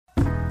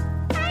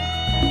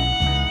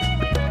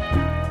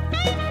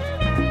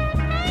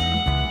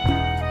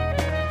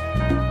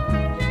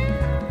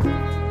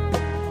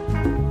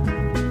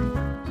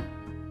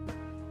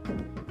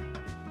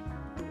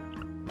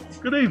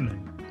Good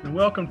evening, and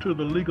welcome to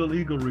the Legal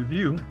Eagle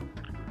Review,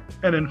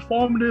 an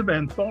informative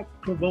and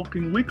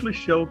thought-provoking weekly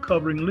show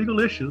covering legal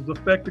issues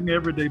affecting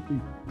everyday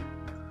people.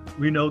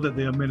 We know that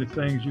there are many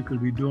things you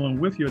could be doing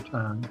with your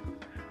time,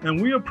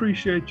 and we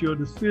appreciate your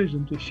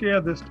decision to share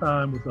this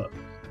time with us.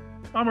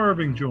 I'm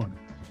Irving Joyner.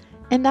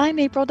 And I'm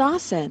April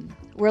Dawson.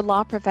 We're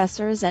law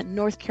professors at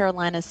North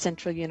Carolina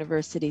Central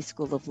University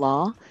School of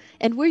Law,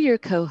 and we're your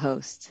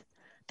co-hosts.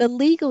 The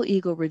Legal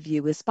Eagle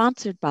Review is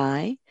sponsored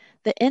by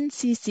the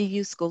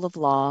NCCU School of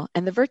Law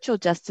and the Virtual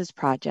Justice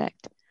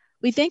Project.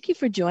 We thank you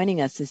for joining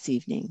us this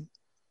evening.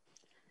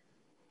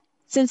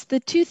 Since the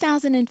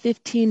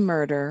 2015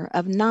 murder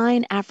of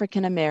 9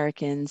 African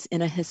Americans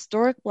in a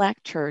historic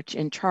Black church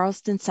in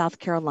Charleston, South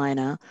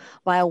Carolina,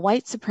 by a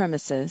white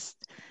supremacist,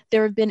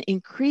 there have been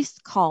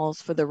increased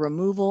calls for the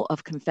removal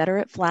of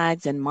Confederate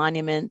flags and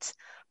monuments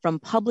from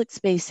public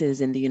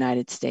spaces in the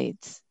United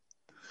States.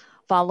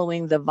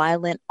 Following the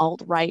violent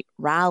alt-right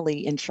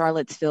rally in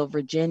Charlottesville,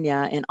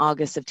 Virginia in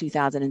August of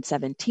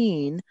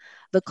 2017,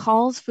 the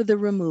calls for the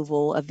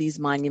removal of these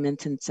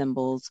monuments and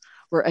symbols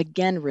were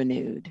again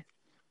renewed.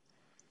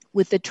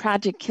 With the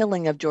tragic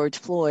killing of George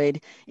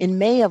Floyd in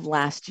May of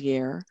last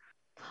year,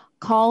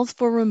 calls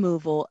for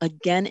removal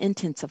again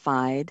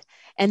intensified,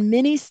 and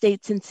many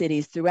states and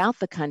cities throughout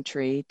the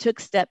country took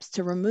steps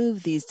to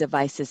remove these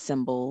divisive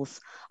symbols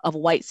of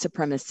white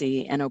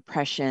supremacy and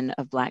oppression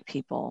of Black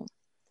people.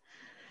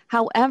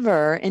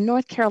 However, in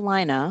North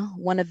Carolina,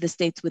 one of the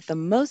states with the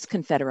most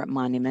Confederate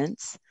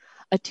monuments,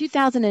 a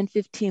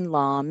 2015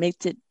 law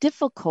makes it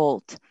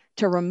difficult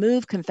to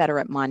remove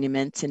Confederate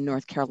monuments in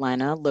North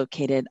Carolina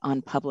located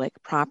on public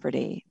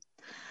property.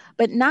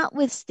 But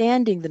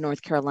notwithstanding the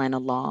North Carolina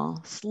law,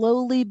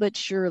 slowly but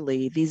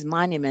surely these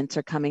monuments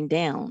are coming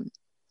down.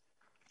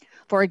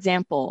 For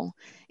example,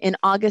 in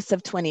August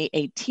of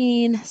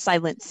 2018,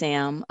 Silent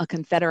Sam, a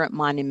Confederate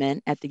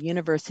monument at the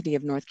University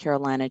of North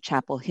Carolina,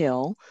 Chapel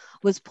Hill,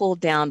 was pulled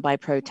down by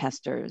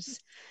protesters.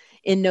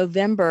 In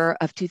November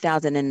of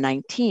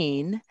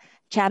 2019,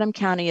 Chatham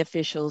County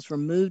officials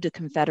removed a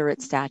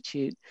Confederate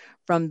statue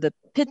from the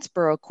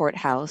Pittsboro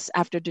courthouse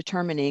after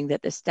determining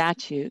that the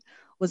statue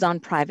was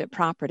on private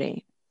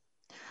property.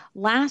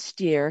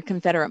 Last year,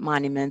 Confederate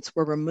monuments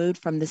were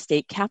removed from the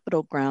state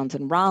capitol grounds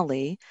in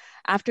Raleigh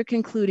after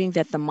concluding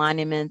that the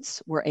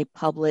monuments were a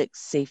public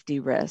safety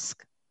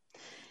risk.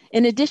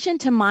 In addition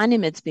to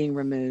monuments being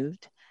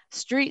removed,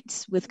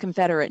 streets with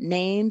Confederate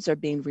names are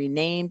being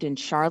renamed in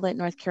Charlotte,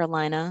 North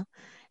Carolina,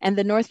 and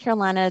the North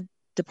Carolina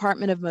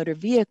Department of Motor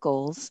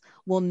Vehicles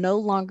will no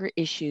longer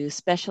issue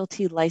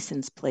specialty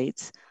license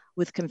plates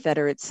with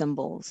Confederate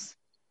symbols.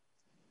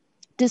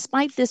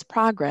 Despite this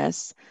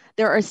progress,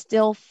 there are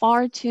still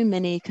far too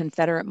many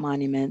Confederate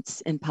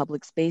monuments in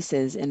public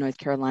spaces in North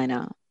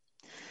Carolina.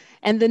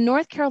 And the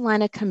North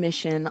Carolina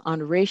Commission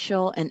on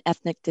Racial and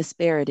Ethnic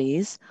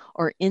Disparities,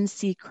 or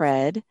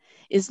NCCRED,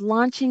 is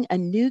launching a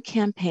new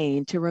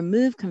campaign to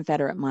remove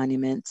Confederate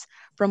monuments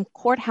from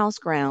courthouse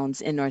grounds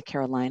in North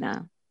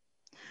Carolina.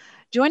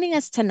 Joining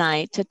us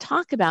tonight to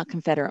talk about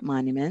Confederate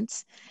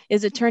monuments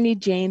is Attorney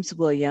James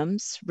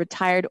Williams,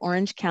 retired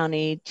Orange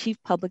County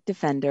Chief Public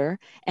Defender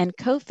and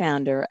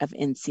co-founder of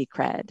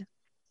NCCRED.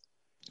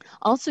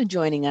 Also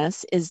joining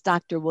us is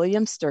Dr.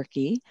 William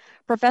Sturkey,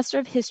 professor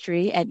of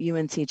history at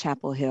UNC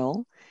Chapel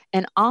Hill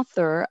and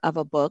author of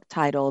a book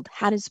titled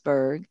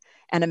Hattiesburg,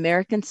 an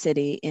American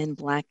City in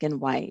Black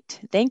and White.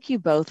 Thank you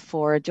both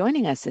for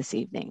joining us this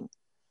evening.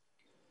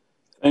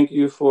 Thank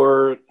you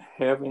for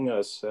having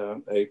us,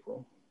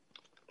 April.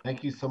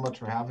 Thank you so much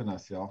for having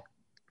us, y'all.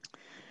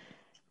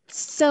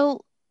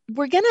 So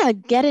we're gonna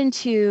get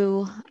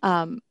into,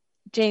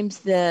 James,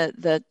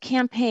 the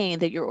campaign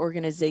that your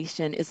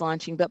organization is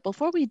launching. But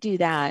before we do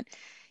that,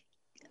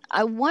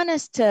 I want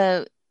us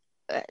to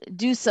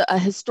do a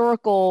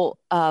historical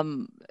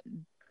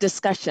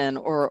discussion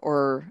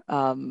or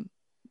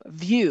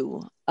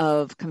view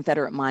of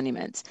Confederate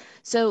monuments.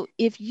 So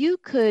if you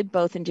could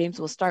both, and James,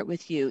 we'll start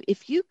with you,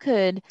 if you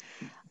could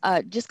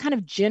just kind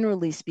of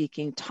generally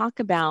speaking, talk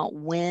about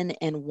when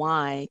and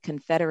why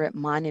Confederate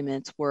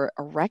monuments were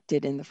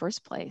erected in the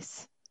first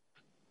place.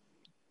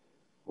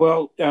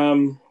 Well,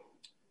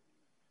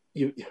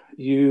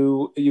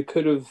 you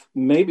could have,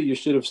 maybe you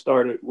should have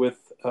started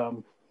with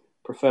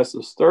Professor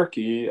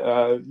Sturkey,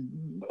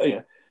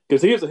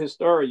 because he is a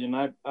historian.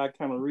 I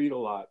kind of read a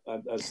lot,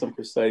 as some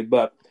could say,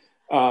 but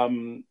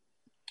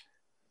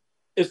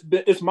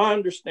it's my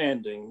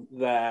understanding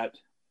that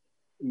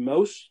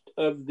most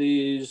of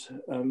these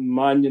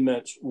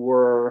monuments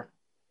were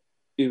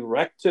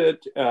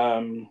erected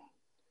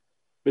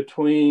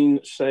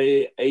between,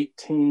 say,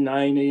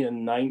 1890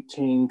 and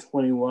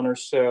 1921 or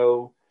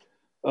so,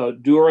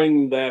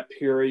 during that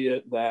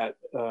period that,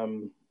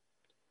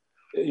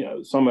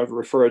 some have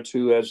referred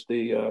to as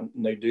the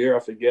nadir. I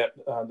forget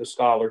the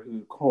scholar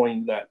who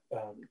coined that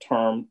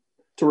term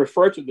to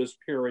refer to this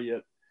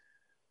period.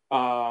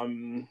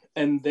 And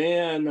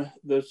then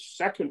the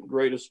second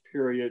greatest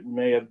period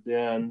may have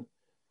been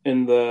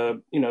in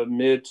the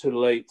mid to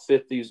late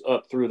 50s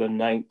up through the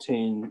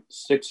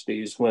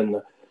 1960s,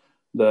 when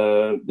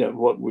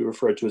what we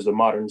refer to as the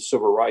modern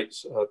civil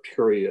rights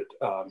period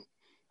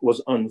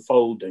was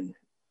unfolding.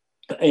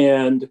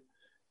 And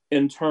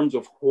in terms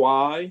of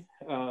why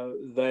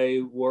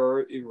they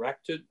were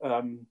erected,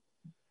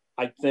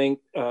 I think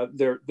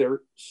there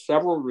are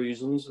several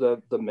reasons.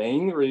 The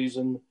main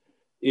reason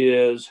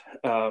is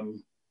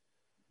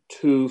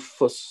to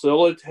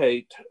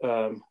facilitate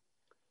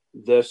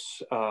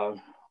this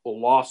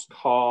lost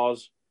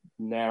cause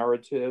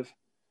narrative,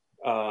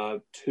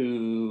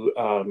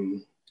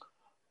 to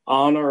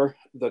honor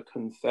the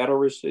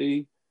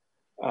Confederacy,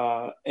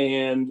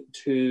 and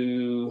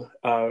to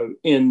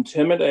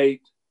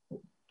intimidate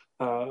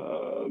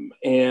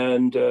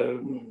and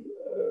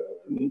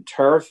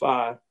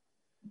terrify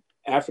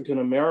African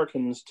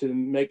Americans to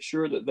make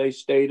sure that they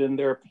stayed in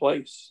their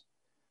place.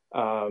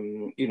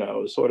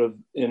 Sort of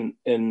in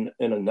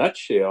a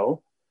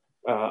nutshell,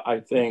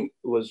 I think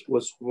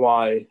was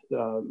why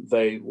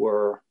they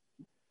were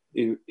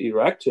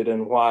erected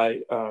and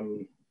why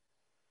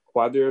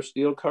they're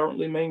still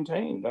currently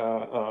maintained.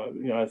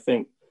 I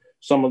think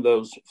some of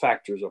those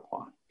factors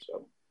apply.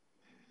 So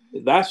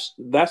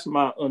that's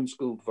my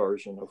unschooled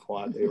version of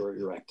why they were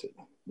erected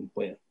and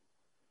when.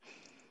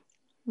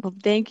 Well,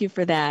 thank you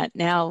for that.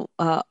 Now,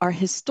 our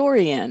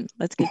historian,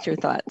 let's get your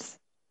thoughts.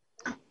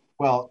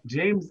 Well,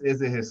 James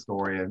is a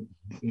historian.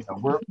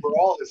 We're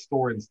all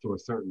historians to a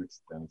certain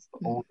extent. It's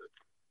the oldest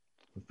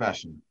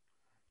profession.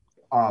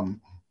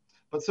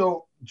 But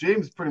so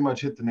James pretty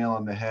much hit the nail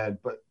on the head.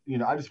 But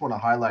I just want to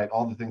highlight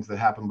all the things that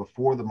happened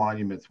before the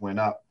monuments went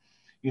up.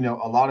 A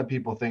lot of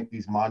people think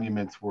these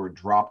monuments were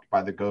dropped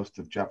by the ghost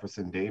of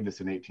Jefferson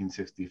Davis in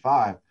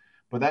 1865,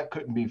 but that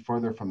couldn't be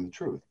further from the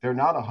truth. They're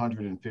not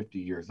 150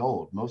 years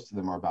old. Most of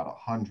them are about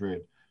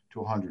 100 to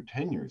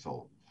 110 years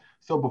old.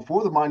 So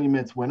before the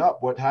monuments went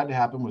up, what had to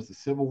happen was the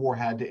Civil War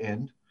had to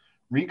end.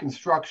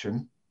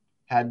 Reconstruction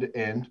had to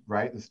end,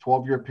 right? This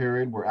 12-year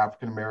period where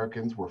African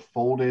Americans were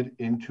folded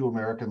into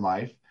American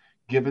life,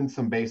 given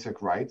some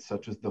basic rights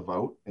such as the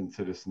vote and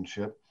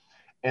citizenship.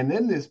 And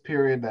then this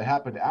period that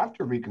happened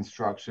after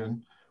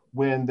Reconstruction,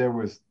 when there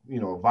was,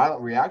 a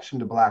violent reaction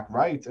to Black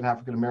rights and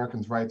African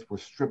Americans' rights were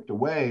stripped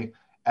away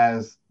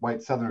as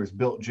white Southerners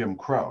built Jim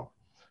Crow.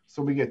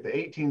 So we get the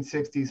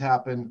 1860s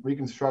happen,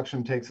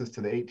 Reconstruction takes us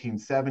to the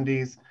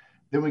 1870s.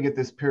 Then we get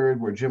this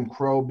period where Jim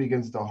Crow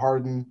begins to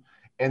harden.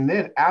 And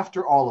then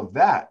after all of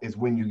that is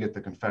when you get the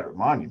Confederate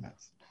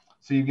monuments.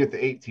 So you get the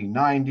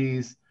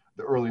 1890s,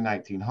 the early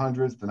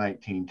 1900s, the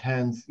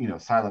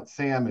 1910s, Silent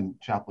Sam in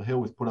Chapel Hill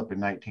was put up in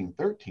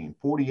 1913,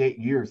 48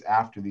 years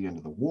after the end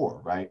of the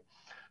war, right?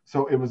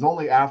 So it was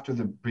only after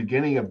the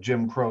beginning of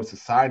Jim Crow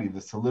society,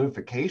 the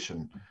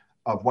solidification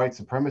of white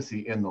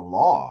supremacy in the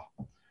law,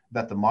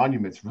 that the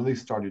monuments really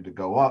started to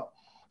go up.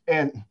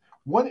 And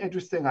one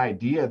interesting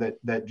idea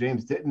that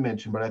James didn't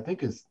mention, but I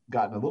think has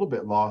gotten a little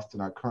bit lost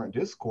in our current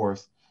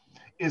discourse,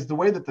 is the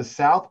way that the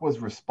South was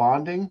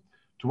responding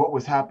to what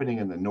was happening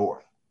in the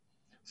North.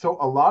 So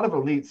a lot of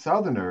elite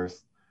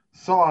Southerners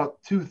saw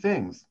two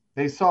things.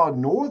 They saw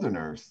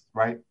Northerners,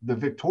 right, the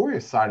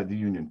victorious side of the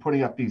Union,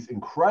 putting up these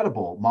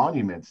incredible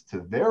monuments to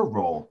their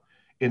role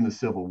in the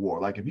Civil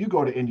War. Like if you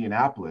go to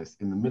Indianapolis,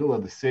 in the middle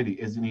of the city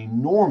is an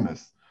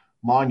enormous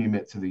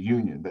monument to the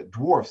Union that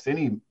dwarfs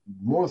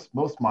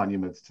most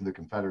monuments to the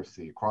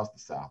Confederacy across the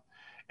South.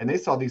 And they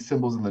saw these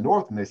symbols in the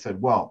North and they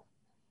said, well,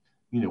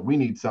 we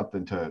need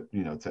something to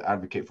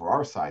advocate for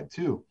our side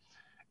too.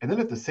 And then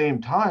at the same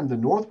time, the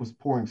North was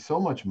pouring so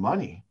much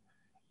money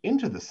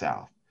into the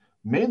South,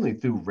 mainly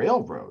through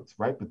railroads,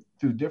 right? But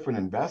through different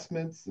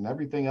investments and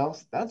everything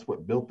else. That's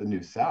what built the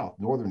new South,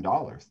 Northern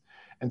dollars.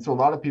 And so a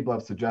lot of people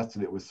have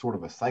suggested it was sort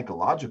of a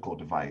psychological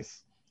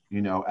device,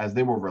 as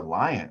they were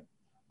reliant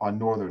on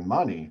Northern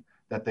money,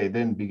 that they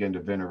then began to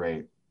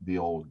venerate the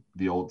old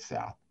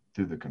South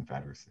through the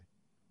Confederacy.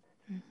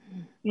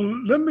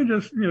 Well, let me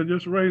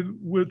just raise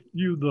with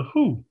you the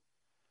who.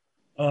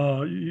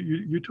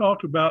 You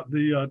talked about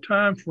the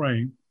time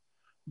frame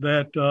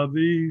that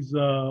these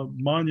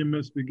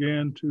monuments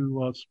began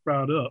to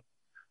sprout up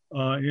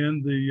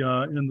in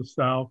the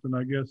South, and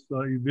I guess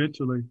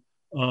eventually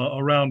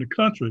around the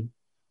country.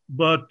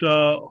 But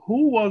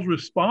who was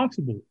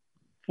responsible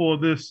for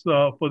this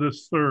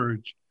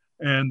surge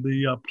and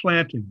the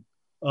planting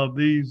of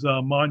these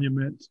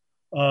monuments,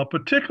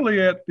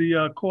 particularly at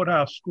the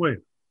Courthouse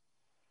Square?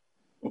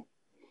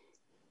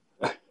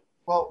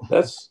 Well,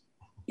 that's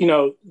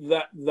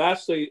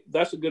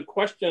a good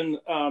question.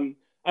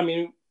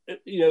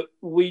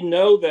 We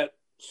know that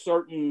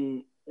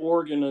certain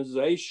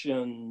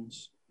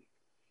organizations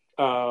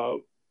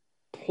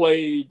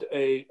played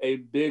a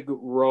big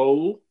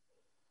role.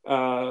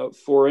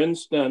 For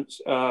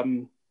instance,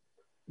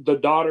 the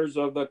Daughters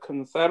of the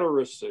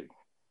Confederacy,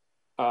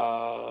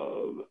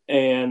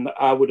 and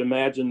I would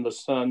imagine the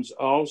Sons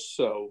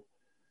also,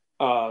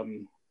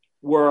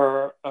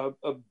 were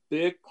a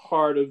big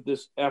part of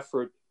this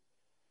effort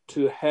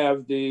to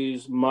have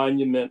these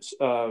monuments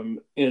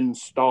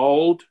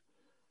installed,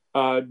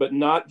 but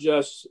not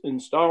just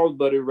installed,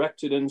 but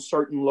erected in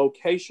certain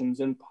locations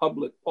in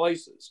public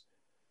places.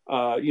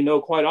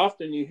 Quite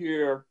often you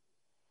hear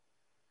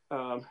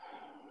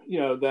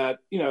that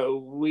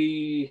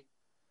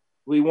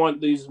we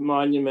want these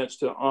monuments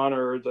to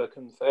honor the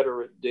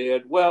Confederate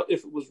dead. Well,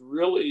 if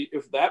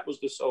that was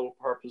the sole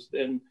purpose,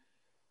 then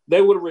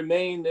they would have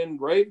remained in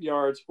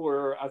graveyards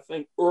for, I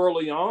think,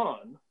 early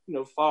on,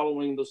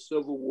 following the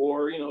Civil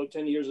War,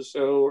 10 years or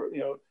so, or,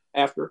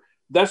 after.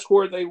 That's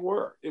where they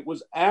were. It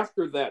was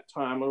after that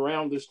time,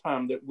 around this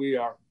time that we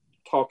are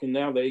talking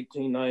now, the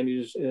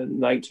 1890s and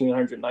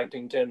 1900,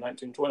 1910,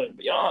 1920, and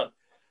beyond,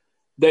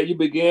 that you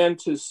began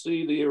to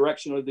see the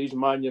erection of these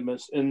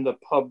monuments in the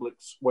public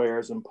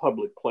squares and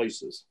public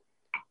places.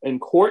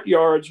 And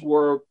courtyards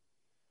were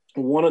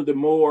one of the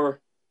more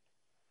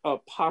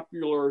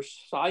popular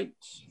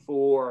sites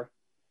for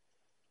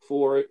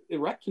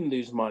erecting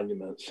these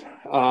monuments.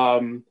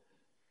 And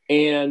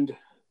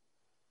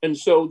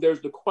so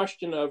there's the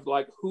question of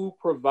like who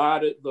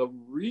provided the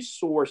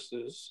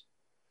resources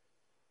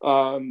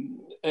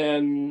and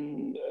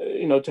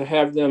to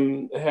have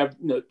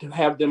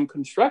them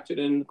constructed,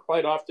 and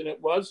quite often it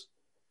was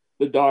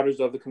the Daughters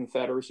of the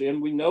Confederacy.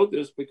 And we know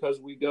this because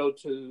we go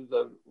to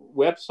the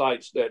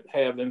websites that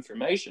have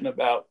information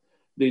about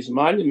these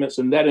monuments,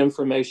 and that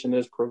information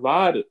is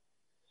provided.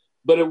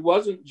 But it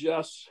wasn't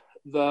just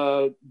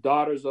the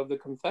Daughters of the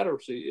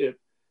Confederacy.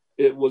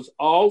 It was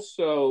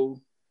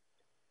also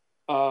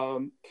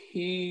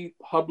key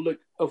public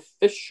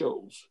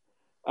officials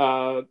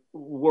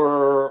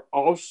were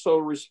also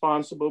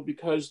responsible,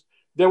 because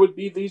there would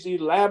be these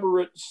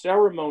elaborate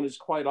ceremonies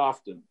quite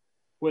often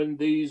when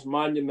these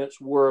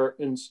monuments were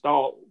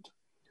installed.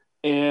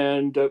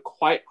 And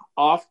quite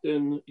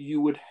often you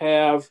would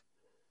have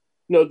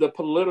the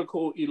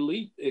political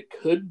elite. It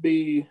could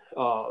be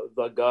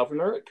the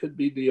governor, it could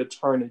be the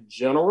attorney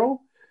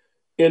general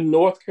in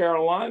North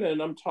Carolina.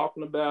 And I'm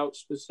talking about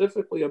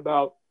specifically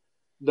about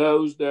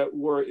those that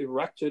were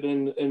erected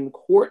in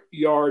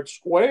courtyard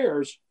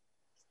squares.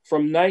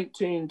 From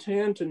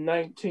 1910 to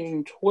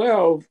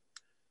 1912,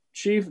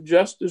 Chief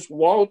Justice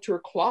Walter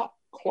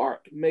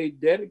Clark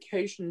made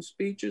dedication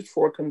speeches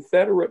for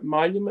Confederate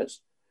monuments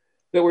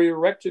that were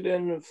erected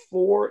in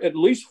at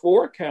least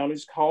four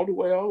counties: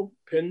 Caldwell,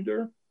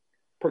 Pender,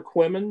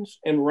 Perquimans,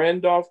 and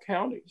Randolph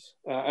counties.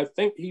 I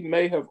think he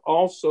may have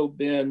also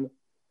been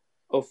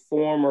a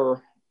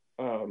former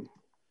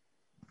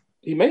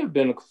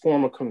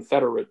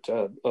Confederate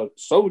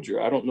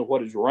soldier. I don't know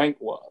what his rank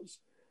was.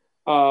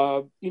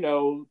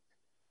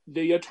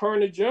 The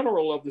Attorney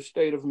General of the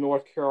state of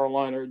North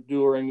Carolina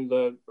during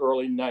the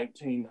early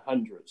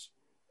 1900s,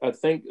 I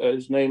think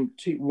his name,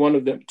 one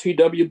of them,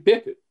 T.W.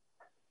 Bickett,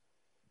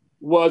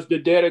 was the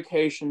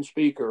dedication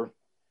speaker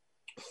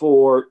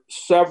for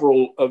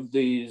several of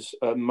these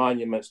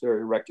monuments that are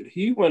erected.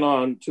 He went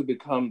on to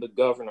become the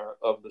governor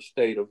of the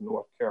state of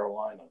North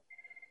Carolina.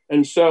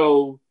 And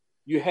so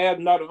you had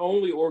not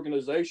only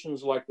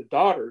organizations like the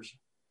Daughters,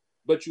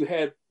 but you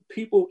had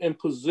people in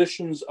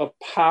positions of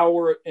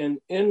power and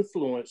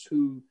influence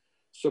who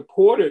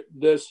supported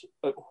this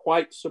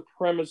white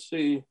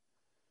supremacy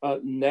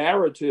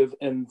narrative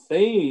and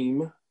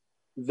theme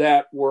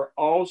that were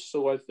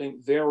also, I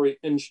think, very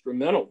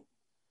instrumental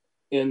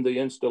in the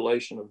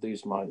installation of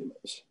these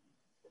monuments.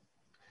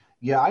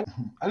 Yeah,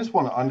 I just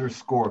want to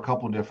underscore a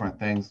couple different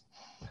things.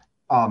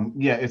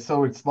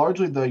 It's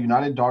largely the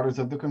United Daughters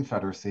of the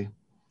Confederacy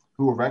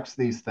who erects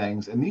these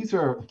things. And these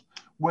are,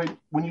 when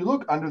you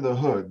look under the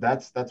hood,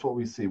 that's what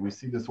we see. We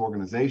see this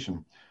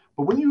organization.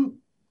 But when you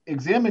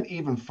examine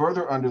even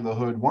further under the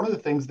hood, one of the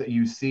things that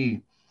you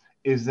see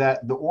is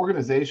that the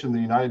organization, the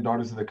United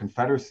Daughters of the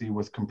Confederacy,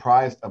 was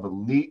comprised of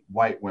elite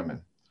white women.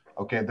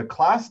 Okay, the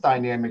class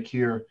dynamic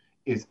here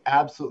is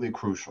absolutely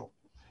crucial.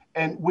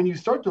 And when you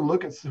start to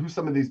look at who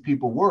some of these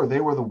people were,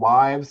 they were the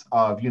wives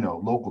of,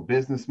 local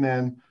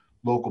businessmen,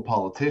 local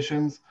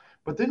politicians.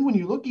 But then when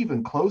you look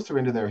even closer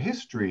into their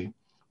history,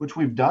 which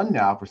we've done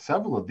now for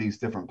several of these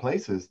different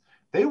places,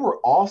 they were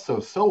also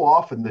so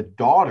often the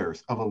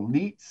daughters of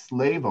elite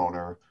slave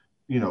owner,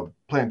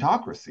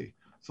 plantocracy.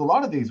 So a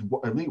lot of these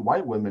elite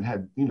white women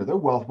had, their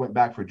wealth went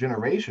back for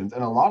generations,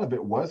 and a lot of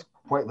it was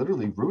quite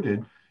literally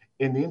rooted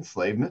in the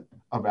enslavement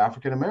of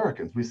African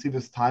Americans. We see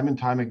this time and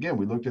time again.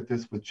 We looked at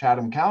this with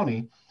Chatham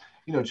County.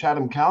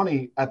 Chatham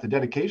County, at the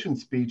dedication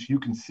speech, you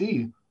can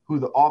see who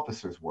the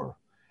officers were.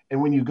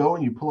 And when you go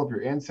and you pull up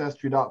your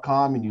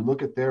ancestry.com and you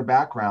look at their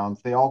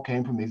backgrounds, they all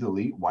came from these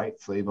elite white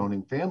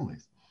slave-owning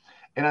families.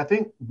 And I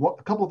think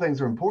a couple of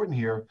things are important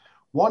here.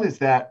 One is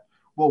that,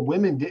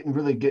 women didn't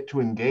really get to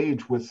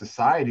engage with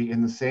society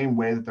in the same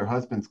way that their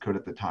husbands could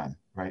at the time,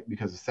 right?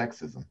 Because of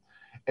sexism.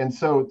 And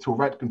so to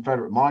erect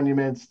Confederate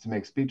monuments, to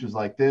make speeches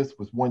like this,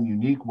 was one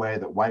unique way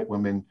that white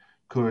women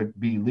could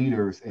be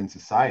leaders in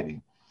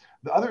society.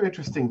 The other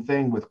interesting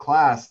thing with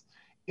class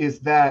is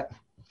that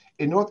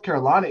in North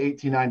Carolina,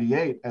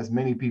 1898, as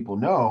many people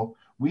know,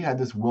 we had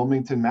this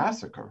Wilmington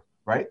Massacre,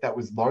 right? That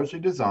was largely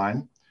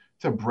designed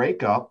to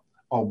break up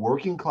a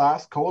working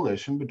class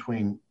coalition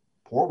between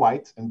poor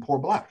whites and poor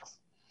blacks.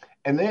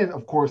 And then,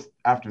 of course,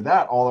 after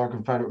that, all our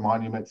Confederate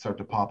monuments start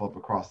to pop up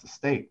across the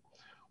state.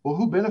 Well,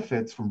 who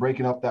benefits from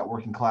breaking up that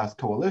working class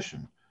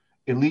coalition?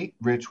 Elite,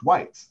 rich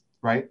whites.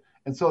 right?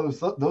 And so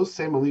those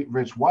same elite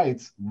rich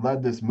whites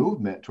led this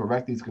movement to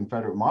erect these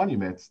Confederate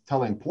monuments,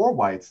 telling poor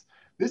whites,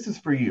 this is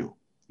for you.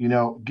 You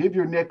know, give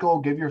your nickel,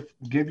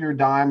 give your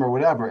dime or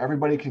whatever.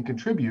 Everybody can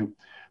contribute,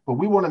 but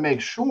we want to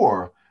make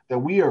sure that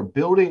we are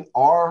building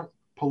our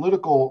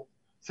political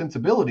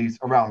sensibilities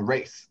around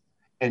race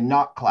and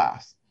not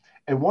class.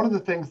 And one of the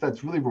things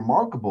that's really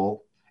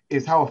remarkable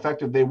is how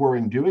effective they were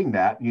in doing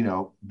that, you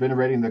know,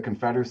 venerating the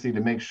Confederacy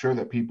to make sure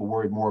that people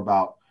worried more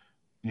about,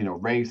 you know,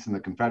 race and the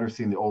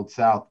Confederacy in the Old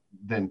South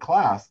than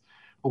class.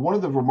 But one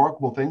of the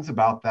remarkable things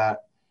about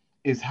that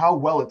is how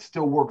well it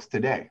still works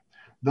today.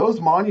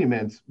 Those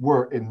monuments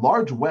were in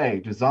large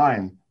way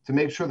designed to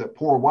make sure that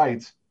poor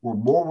whites were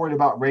more worried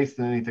about race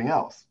than anything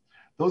else.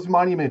 Those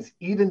monuments,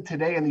 even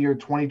today in the year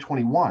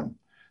 2021,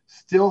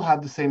 still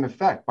have the same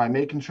effect by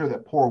making sure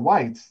that poor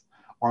whites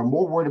are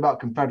more worried about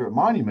Confederate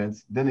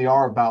monuments than they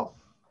are about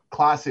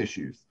class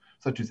issues,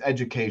 such as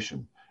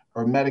education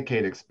or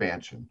Medicaid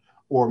expansion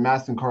or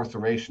mass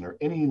incarceration or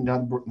any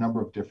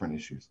number of different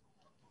issues.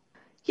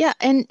 Yeah,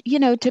 and you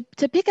know, to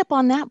pick up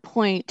on that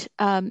point,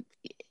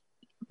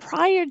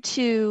 prior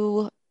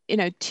to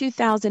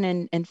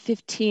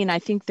 2015, I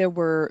think there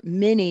were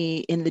many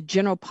in the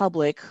general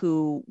public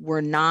who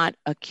were not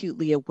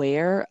acutely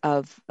aware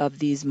of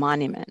these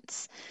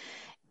monuments.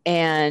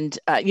 And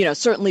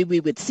certainly we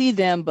would see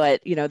them,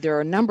 but there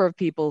are a number of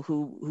people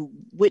who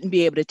wouldn't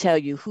be able to tell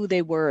you who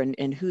they were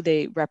and who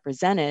they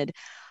represented.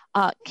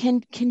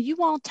 Can you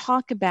all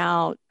talk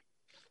about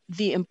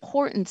the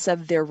importance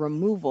of their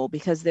removal?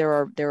 Because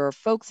there are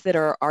folks that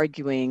are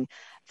arguing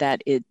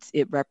that it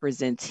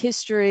represents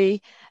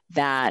history,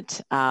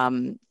 that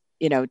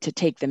to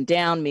take them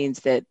down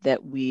means that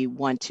we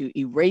want to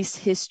erase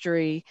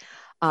history.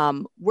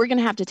 We're going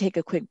to have to take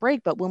a quick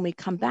break, but when we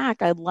come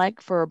back, I'd like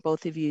for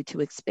both of you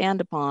to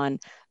expand upon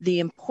the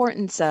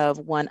importance of,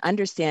 one,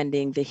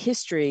 understanding the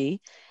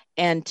history,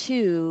 and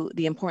two,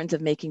 the importance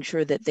of making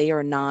sure that they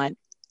are not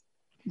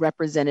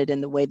represented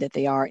in the way that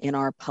they are in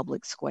our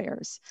public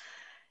squares.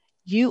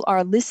 You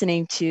are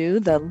listening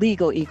to the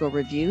Legal Eagle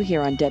Review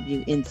here on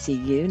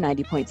WNCU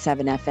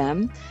 90.7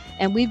 FM.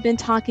 And we've been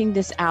talking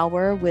this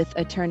hour with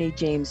Attorney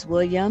James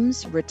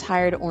Williams,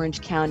 retired Orange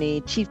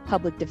County Chief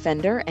Public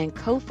Defender and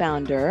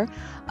co-founder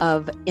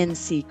of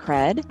NC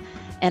Cred,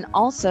 and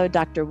also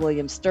Dr.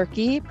 William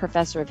Sturkey,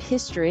 Professor of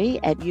History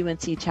at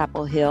UNC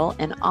Chapel Hill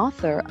and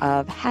author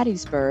of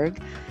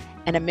Hattiesburg,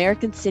 An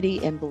American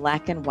City in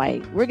Black and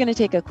White. We're going to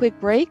take a quick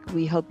break.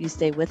 We hope you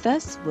stay with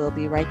us. We'll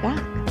be right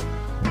back.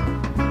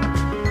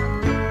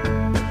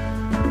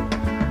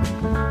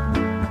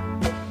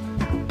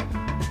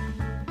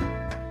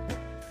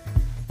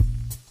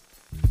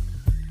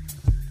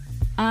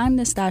 I'm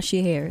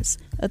Nastasia Harris,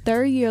 a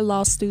third-year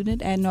law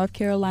student at North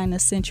Carolina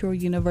Central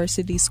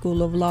University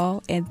School of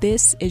Law, and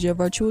this is your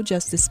Virtual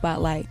Justice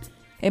Spotlight.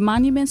 A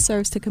monument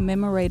serves to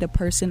commemorate a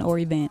person or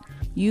event.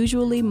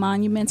 Usually,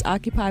 monuments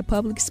occupy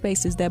public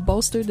spaces that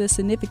bolster the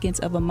significance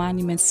of a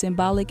monument's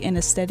symbolic and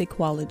aesthetic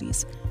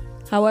qualities.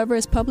 However,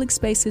 as public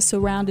spaces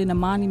surrounding a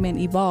monument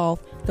evolve,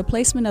 the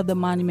placement of the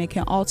monument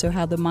can alter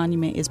how the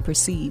monument is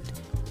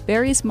perceived.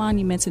 Various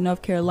monuments in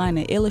North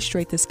Carolina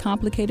illustrate this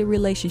complicated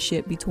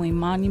relationship between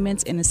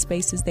monuments and the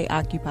spaces they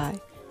occupy.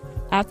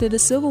 After the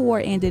Civil War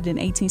ended in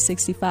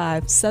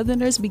 1865,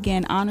 Southerners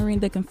began honoring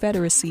the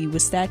Confederacy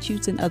with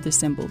statues and other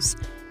symbols.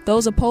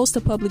 Those opposed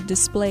to public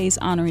displays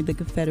honoring the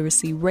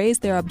Confederacy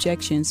raised their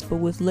objections, but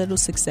with little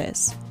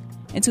success.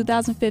 In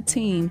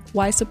 2015,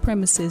 white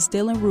supremacist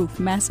Dylann Roof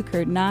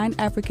massacred 9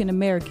 African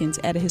Americans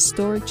at a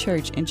historic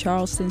church in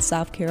Charleston,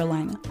 South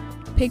Carolina.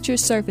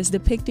 Pictures surfaced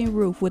depicting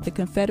Roof with the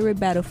Confederate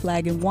battle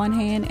flag in one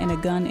hand and a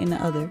gun in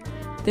the other.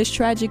 This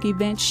tragic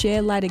event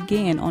shed light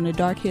again on the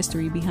dark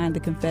history behind the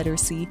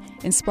Confederacy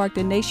and sparked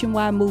a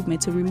nationwide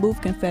movement to remove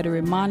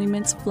Confederate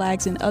monuments,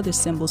 flags, and other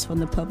symbols from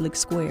the public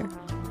square.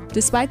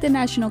 Despite the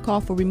national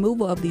call for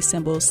removal of these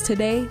symbols,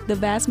 today, the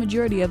vast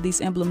majority of these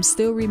emblems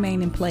still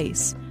remain in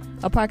place.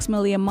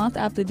 Approximately a month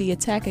after the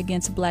attack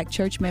against black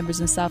church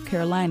members in South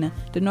Carolina,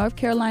 the North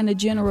Carolina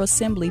General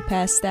Assembly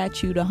passed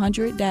Statute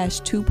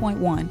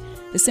 100-2.1,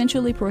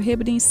 essentially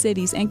prohibiting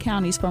cities and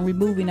counties from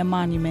removing a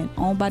monument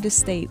owned by the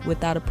state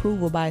without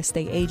approval by a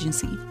state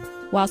agency.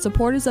 While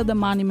supporters of the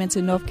monuments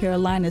in North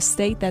Carolina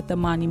state that the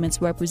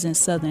monuments represent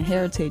Southern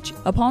heritage,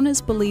 opponents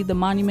believe the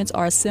monuments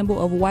are a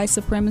symbol of white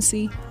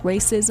supremacy,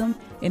 racism,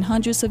 and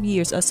hundreds of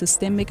years of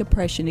systemic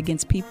oppression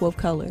against people of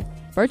color.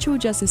 Virtual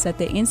Justice at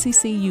the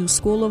NCCU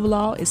School of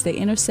Law is the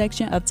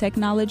intersection of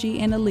technology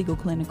and a legal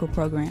clinical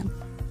program.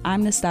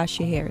 I'm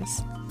Nastasia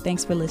Harris.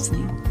 Thanks for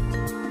listening.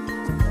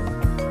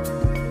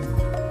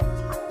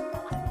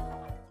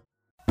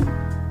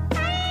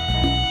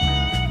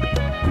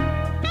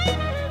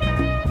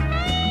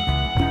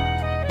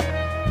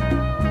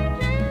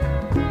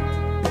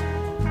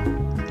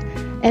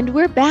 And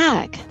we're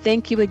back.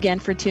 Thank you again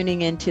for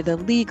tuning in to the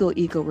Legal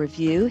Eagle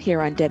Review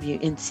here on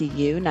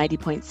WNCU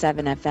 90.7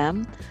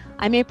 FM.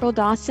 I'm April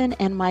Dawson,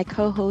 and my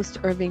co-host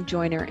Irving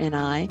Joyner and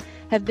I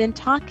have been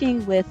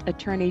talking with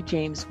Attorney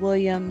James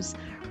Williams,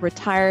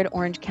 retired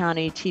Orange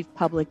County Chief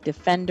Public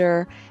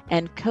Defender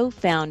and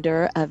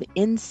co-founder of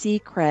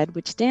NCCRED,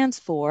 which stands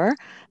for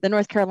the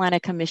North Carolina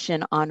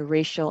Commission on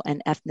Racial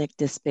and Ethnic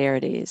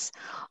Disparities.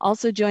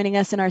 Also joining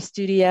us in our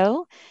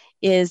studio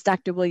is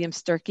Dr. William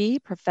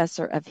Sturkey,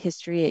 professor of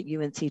history at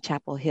UNC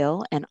Chapel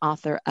Hill and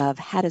author of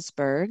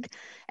Hattiesburg,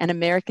 an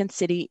American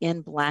City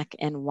in Black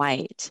and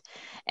White.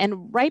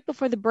 And right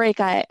before the break,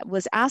 I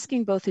was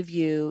asking both of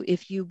you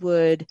if you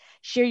would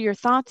share your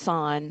thoughts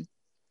on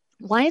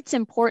why it's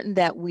important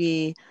that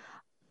we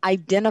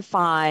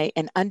identify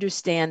and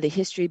understand the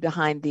history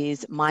behind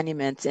these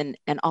monuments and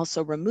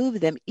also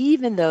remove them,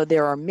 even though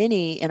there are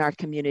many in our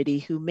community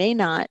who may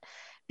not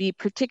be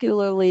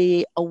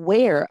particularly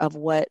aware of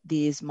what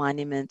these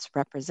monuments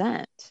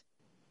represent.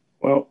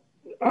 Well,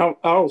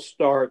 I'll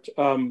start.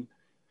 One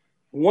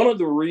of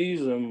the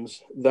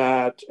reasons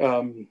that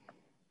that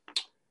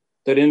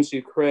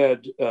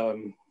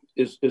NCCRED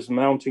is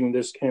mounting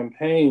this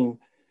campaign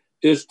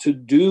is to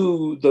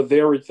do the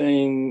very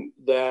thing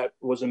that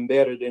was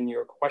embedded in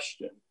your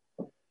question,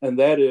 and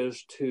that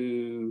is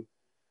to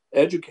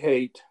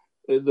educate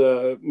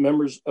the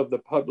members of the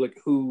public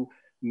who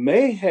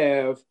may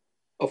have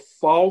a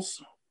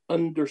false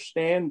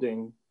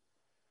understanding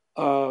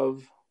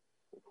of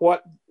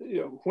what,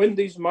 when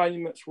these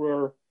monuments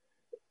were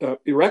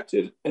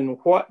erected and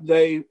what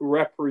they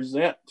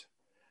represent.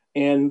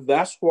 And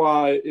that's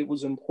why it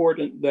was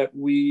important that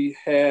we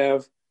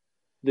have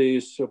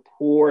the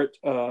support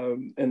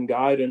and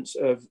guidance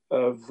of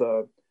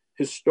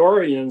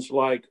historians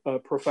like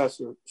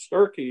Professor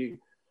Sturkey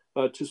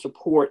to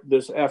support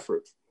this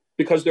effort,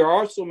 because there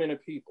are so many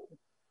people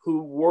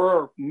who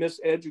were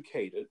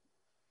miseducated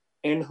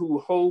and who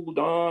hold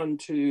on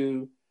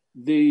to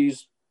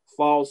these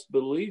false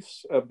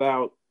beliefs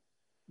about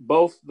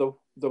both the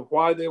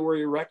why they were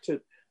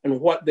erected and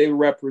what they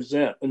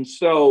represent. And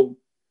so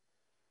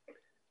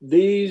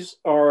these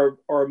are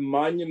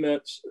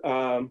monuments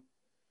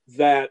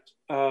that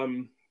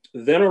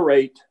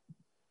venerate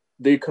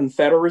the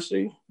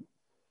Confederacy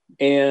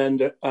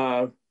and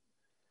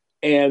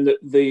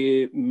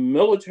the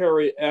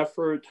military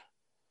effort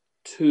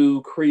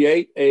to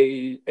create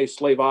a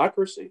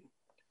slaveocracy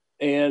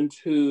and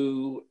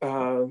to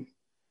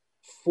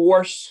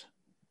force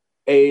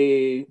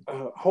a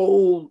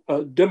whole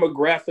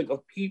demographic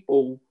of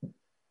people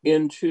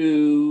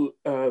into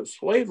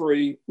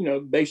slavery,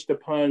 based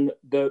upon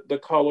the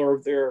color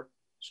of their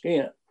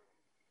skin.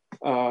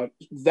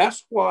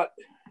 That's what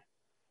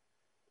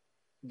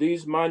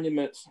these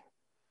monuments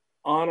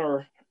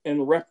honor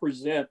and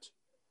represent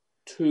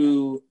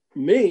to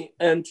me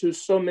and to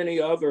so many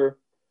other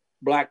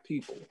Black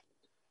people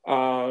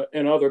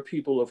and other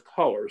people of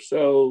color.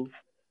 So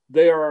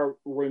they are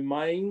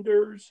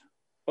reminders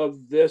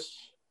of this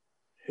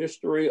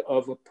history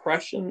of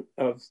oppression,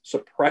 of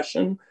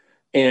suppression,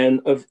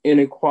 and of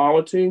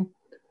inequality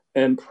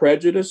and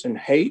prejudice and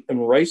hate and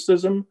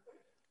racism.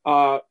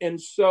 And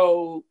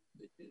so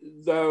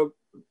the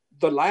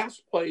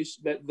last place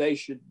that they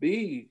should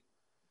be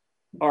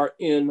are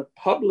in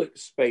public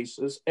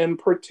spaces, and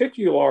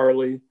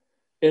particularly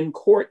in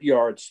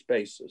courtyard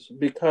spaces,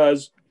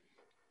 because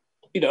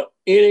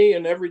any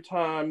and every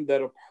time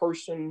that a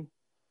person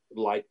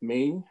like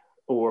me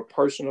or a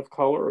person of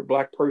color or a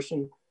Black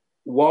person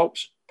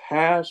walks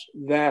past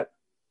that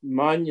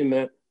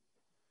monument,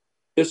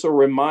 it's a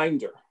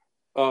reminder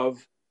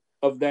of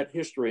that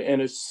history,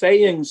 and is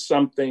saying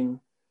something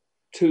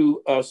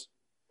to us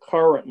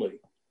currently.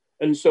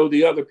 And so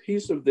the other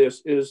piece of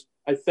this is,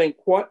 I think,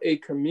 what a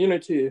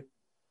community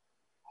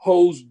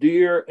holds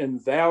dear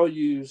and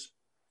values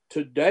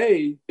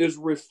today is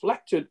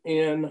reflected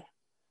in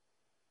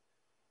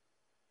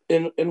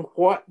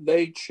what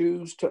they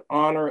choose to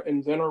honor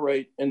and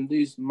venerate. And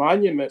these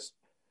monuments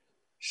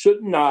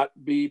should not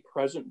be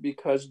present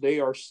because they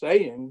are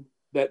saying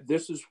that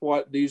this is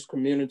what these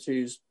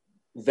communities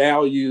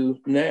value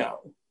now.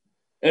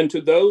 And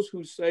to those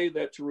who say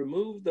that to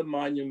remove the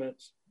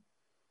monuments,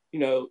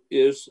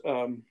 is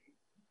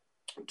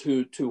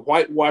to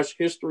whitewash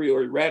history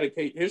or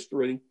eradicate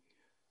history.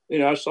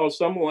 I saw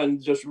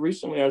someone just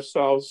recently, I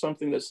saw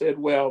something that said,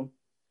 well,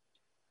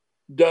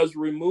 does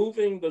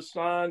removing the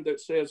sign that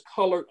says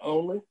colored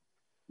only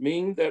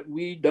mean that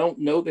we don't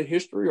know the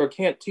history or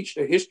can't teach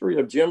the history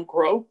of Jim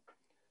Crow?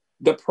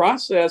 The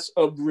process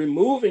of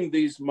removing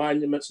these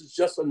monuments is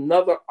just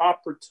another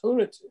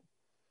opportunity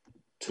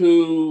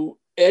to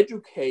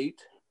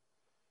educate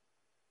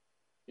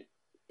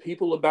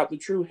people about the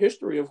true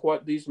history of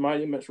what these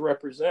monuments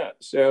represent.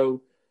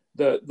 So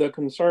the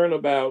concern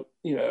about,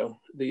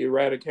 the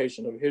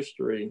eradication of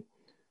history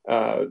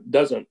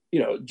doesn't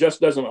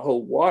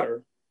hold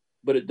water,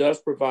 but it does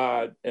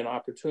provide an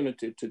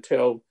opportunity to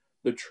tell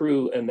the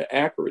true and the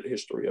accurate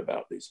history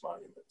about these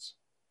monuments.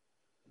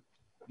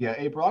 Yeah,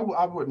 April,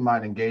 I wouldn't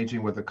mind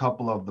engaging with a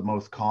couple of the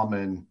most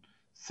common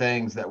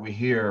sayings that we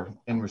hear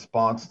in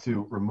response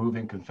to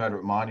removing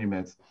Confederate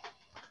monuments.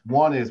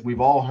 One is we've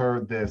all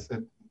heard this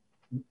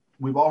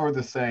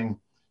saying,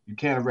 you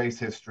can't erase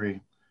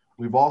history.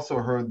 We've also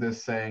heard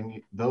this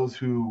saying, those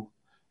who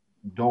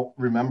don't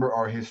remember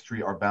our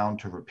history are bound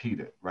to repeat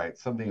it, right?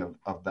 Something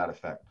of that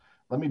effect.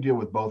 Let me deal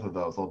with both of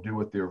those. I'll deal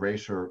with the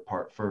erasure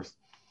part first.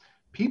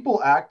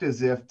 People act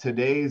as if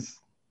today's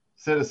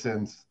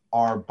citizens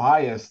are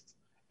biased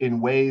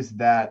in ways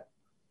that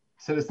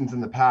citizens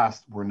in the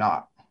past were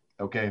not.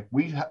 Okay,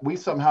 we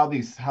somehow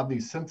have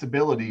these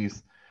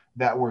sensibilities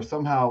that were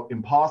somehow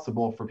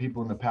impossible for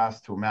people in the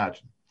past to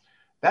imagine.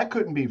 That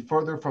couldn't be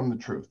further from the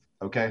truth.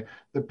 Okay,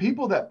 the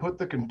people that put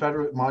the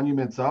Confederate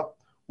monuments up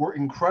were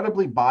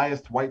incredibly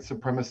biased white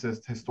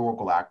supremacist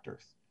historical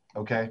actors.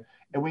 Okay,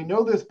 and we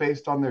know this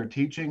based on their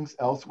teachings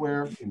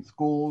elsewhere in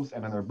schools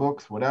and in their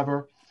books,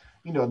 whatever.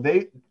 You know,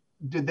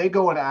 they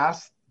go and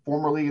ask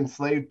formerly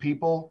enslaved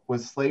people,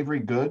 was slavery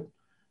good?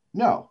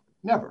 No,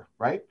 never,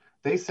 right?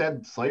 They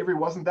said slavery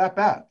wasn't that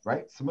bad,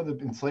 right? Some of the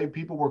enslaved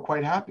people were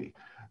quite happy.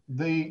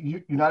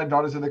 The United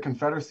Daughters of the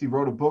Confederacy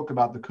wrote a book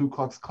about the Ku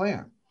Klux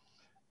Klan.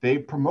 They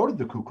promoted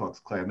the Ku Klux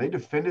Klan. They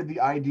defended the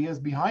ideas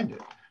behind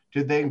it.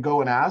 Did they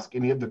go and ask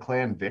any of the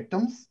Klan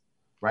victims,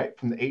 right,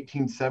 from the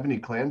 1870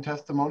 Klan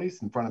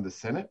testimonies in front of the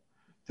Senate?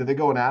 Did they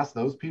go and ask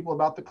those people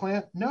about the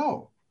Klan?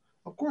 No,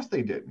 of course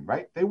they didn't,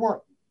 right? They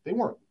weren't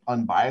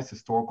unbiased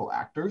historical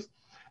actors.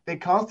 They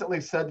constantly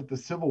said that the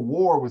Civil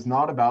War was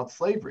not about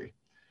slavery.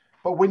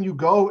 But when you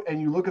go and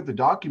you look at the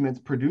documents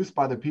produced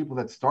by the people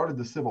that started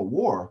the Civil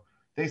War,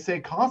 they say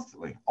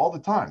constantly, all the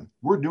time,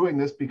 we're doing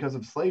this because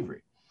of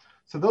slavery.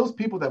 So those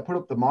people that put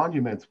up the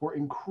monuments were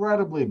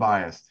incredibly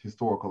biased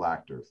historical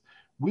actors.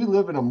 We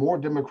live in a more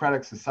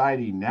democratic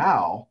society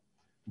now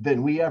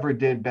than we ever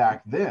did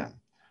back then.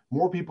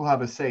 More people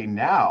have a say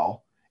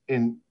now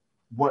in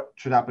what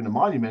should happen to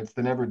monuments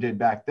than ever did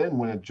back then,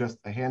 when just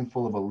a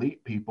handful of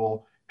elite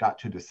people got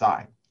to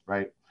decide,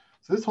 right?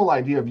 So this whole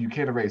idea of you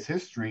can't erase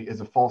history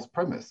is a false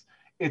premise.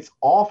 It's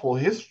awful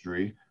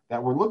history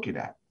that we're looking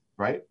at,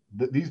 right?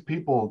 These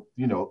people,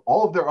 you know,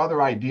 all of their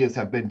other ideas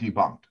have been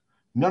debunked.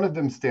 None of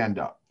them stand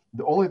up.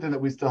 The only thing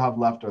that we still have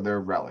left are their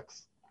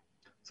relics.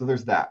 So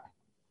there's that.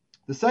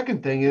 The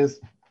second thing is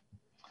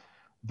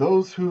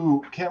those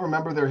who can't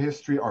remember their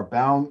history are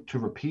bound to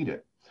repeat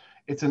it.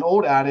 It's an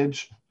old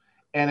adage,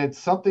 and it's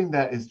something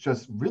that is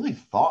just really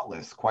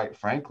thoughtless, quite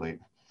frankly.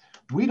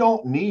 We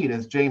don't need,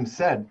 as James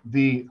said,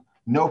 the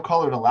no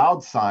colored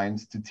allowed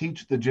signs to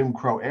teach the Jim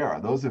Crow era.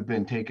 Those have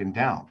been taken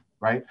down,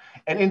 right?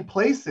 And in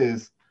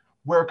places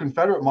where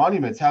Confederate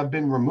monuments have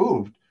been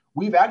removed,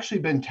 we've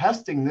actually been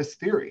testing this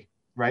theory,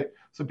 right?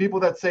 So people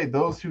that say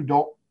those who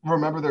don't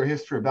remember their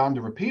history are bound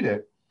to repeat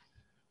it.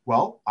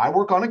 Well, I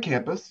work on a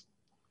campus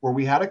where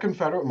we had a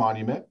Confederate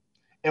monument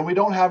and we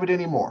don't have it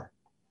anymore.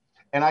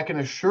 And I can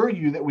assure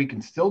you that we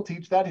can still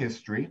teach that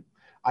history.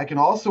 I can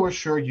also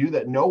assure you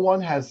that no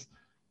one has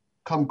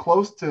come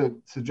close to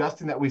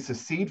suggesting that we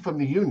secede from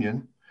the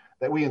Union,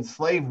 that we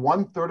enslave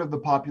 1/3 of the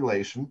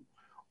population,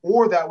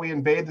 or that we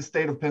invade the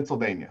state of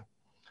Pennsylvania.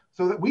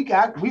 So that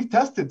we've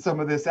tested some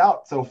of this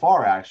out so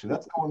far, actually.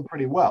 That's going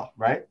pretty well,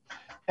 right?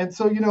 And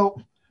so, you know,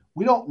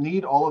 we don't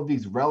need all of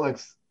these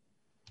relics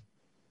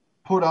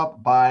put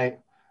up by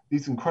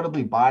these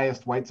incredibly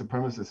biased white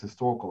supremacist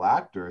historical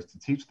actors to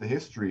teach the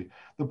history.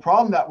 The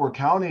problem that we're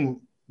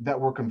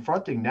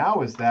confronting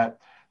now is that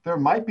there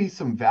might be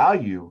some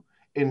value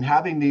in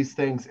having these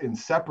things in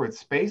separate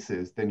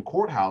spaces than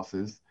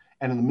courthouses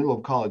and in the middle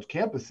of college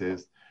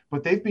campuses,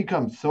 but they've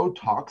become so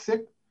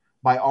toxic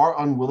by our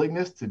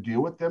unwillingness to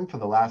deal with them for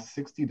the last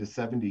 60 to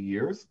 70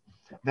 years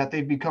that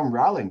they've become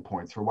rallying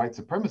points for white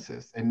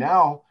supremacists. And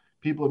now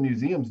people in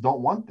museums don't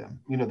want them.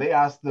 You know, they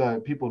asked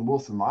the people in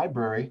Wilson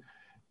Library,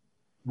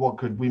 well,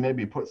 could we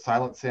maybe put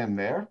Silent Sam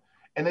there?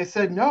 And they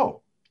said,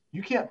 no,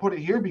 you can't put it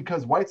here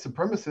because white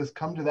supremacists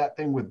come to that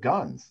thing with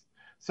guns.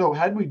 So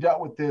had we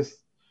dealt with this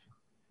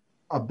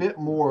a bit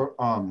more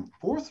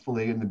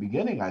forcefully in the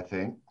beginning, I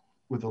think,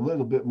 with a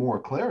little bit more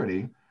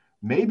clarity,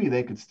 maybe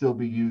they could still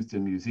be used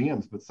in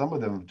museums, but some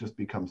of them have just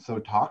become so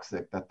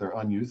toxic that they're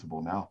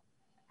unusable now.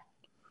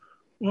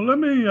 Well, let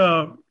me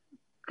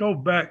go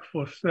back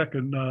for a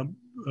second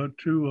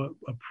to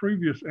a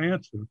previous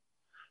answer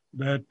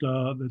that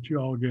you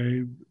all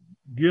gave,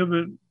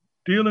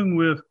 dealing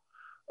with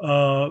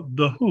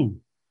the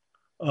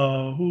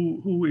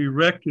who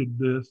erected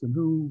this and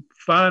who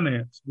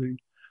financed the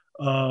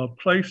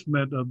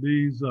placement of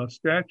these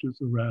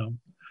statues around.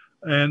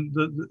 And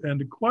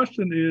the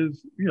question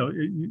is, you know,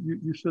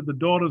 you said the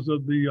Daughters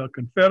of the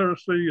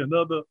Confederacy and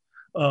other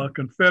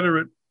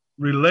Confederate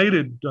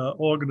related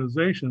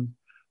organizations.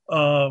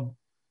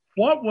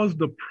 What was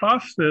the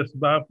process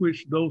by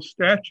which those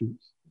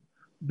statues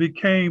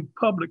became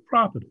public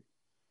property?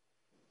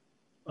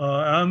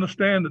 I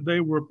understand that they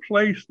were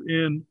placed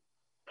in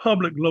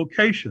public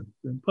locations,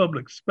 in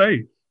public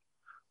space,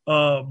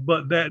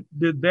 but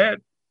did that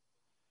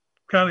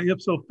kind of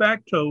ipso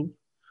facto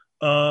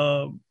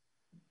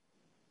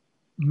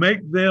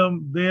make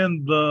them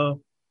then the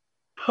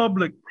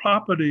public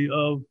property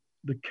of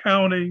the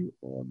county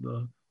or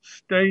the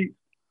state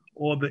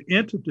or the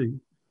entity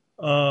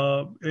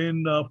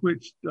in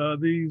which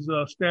these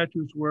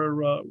statues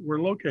were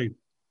located?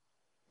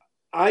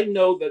 I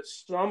know that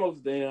some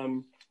of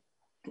them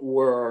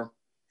were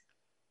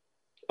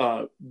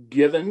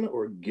given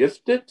or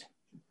gifted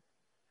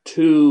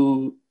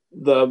to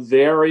the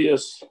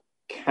various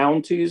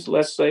counties,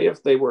 let's say,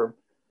 if they were,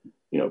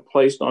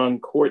 placed on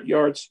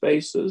courtyard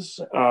spaces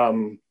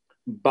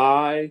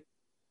by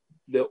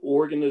the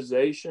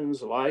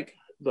organizations like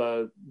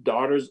the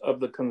Daughters of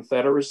the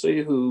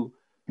Confederacy, who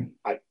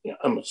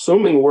I'm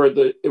assuming were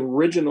the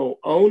original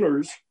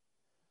owners.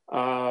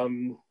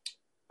 I'm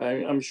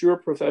sure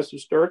Professor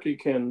Sturkey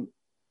can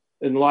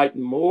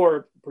enlighten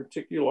more,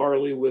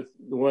 particularly with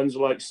the ones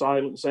like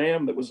Silent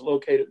Sam that was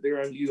located there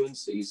on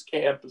UNC's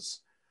campus.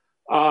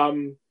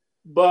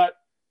 But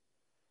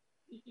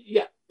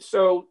yeah,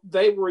 so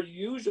they were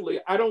usually,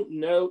 I don't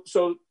know.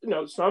 So,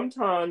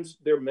 sometimes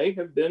there may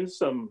have been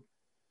some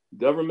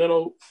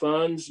governmental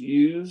funds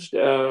used,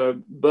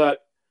 but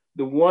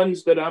the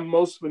ones that I'm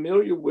most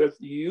familiar with,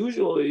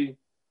 usually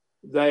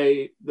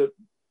they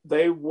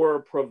were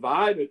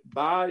provided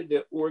by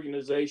the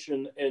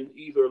organization and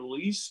either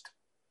leased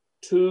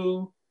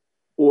to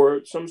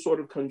or some sort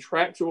of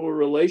contractual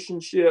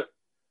relationship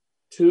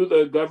to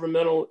the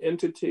governmental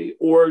entity,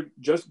 or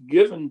just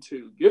gifted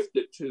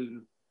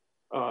to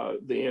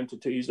the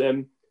entities.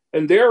 And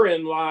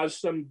therein lies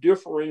some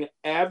differing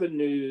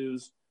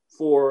avenues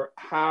for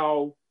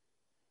how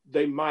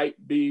they might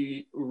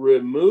be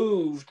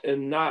removed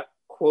and not,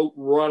 quote,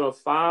 run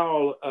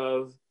afoul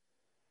of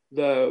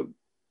the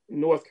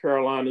North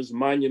Carolina's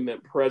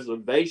monument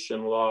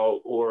preservation law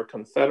or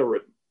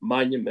Confederate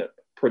monument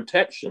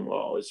protection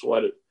law is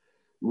what it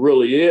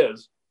really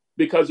is,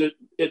 because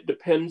it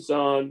depends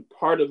on,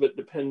 part of it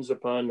depends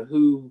upon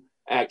who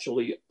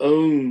actually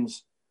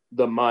owns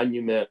the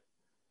monument.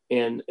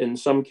 And in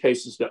some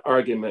cases, the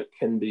argument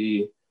can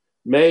be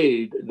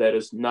made that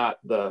it's not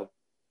the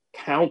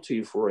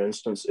county, for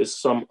instance, is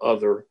some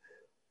other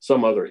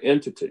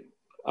entity.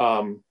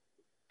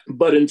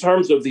 But in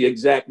terms of the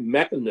exact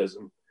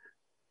mechanism,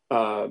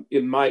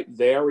 it might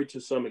vary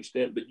to some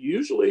extent, but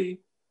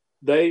usually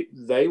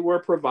they were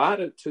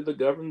provided to the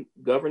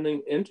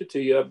governing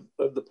entity of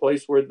the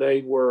place where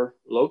they were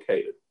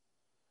located.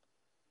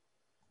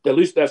 At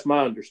least that's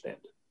my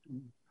understanding.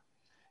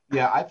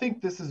 Yeah, I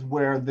think this is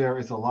where there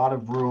is a lot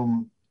of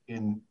room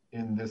in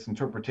this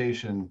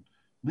interpretation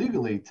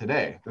legally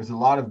today. There's a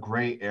lot of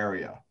gray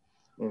area.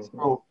 Mm-hmm.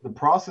 So the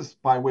process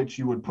by which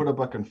you would put up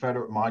a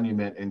Confederate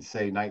monument in,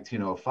 say,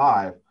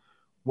 1905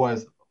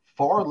 was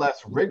far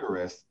less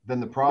rigorous than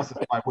the process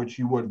by which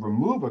you would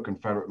remove a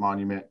Confederate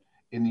monument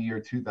in the year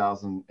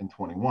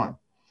 2021.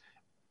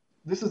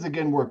 This is,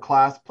 again, where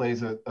class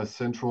plays a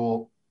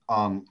central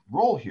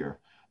role here,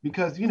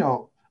 because,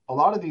 a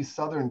lot of these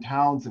southern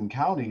towns and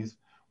counties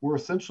were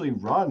essentially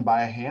run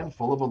by a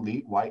handful of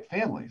elite white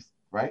families,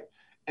 right?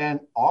 And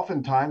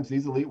oftentimes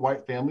these elite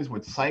white families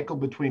would cycle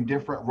between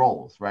different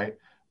roles, right?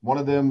 One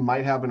of them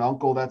might have an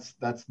uncle that's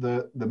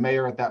the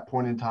mayor at that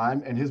point in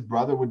time, and his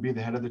brother would be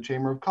the head of the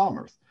Chamber of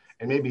Commerce.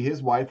 And maybe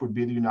his wife would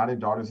be the United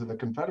Daughters of the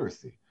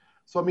Confederacy.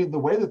 So, I mean, the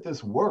way that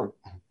this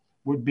worked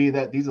would be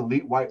that these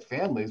elite white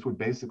families would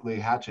basically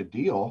hatch a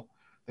deal.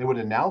 They would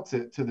announce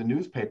it to the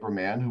newspaper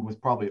man, who was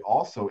probably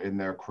also in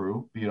their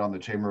crew, be it on the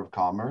Chamber of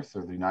Commerce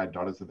or the United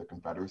Daughters of the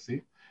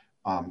Confederacy,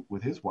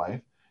 with his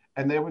wife.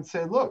 And they would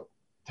say, look,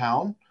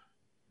 town,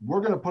 we're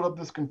going to put up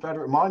this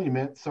Confederate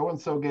monument.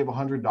 So-and-so gave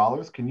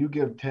 $100. Can you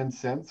give 10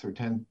 cents or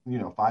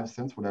 5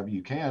 cents, whatever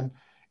you can?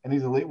 And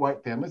these elite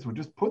white families would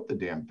just put the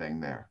damn thing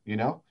there,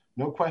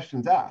 no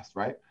questions asked,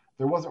 right?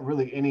 There wasn't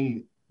really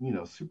any,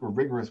 super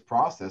rigorous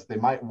process. They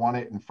might want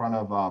it in front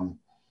of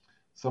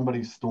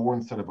somebody's store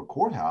instead of a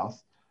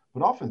courthouse,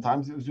 but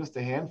oftentimes it was just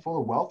a handful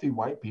of wealthy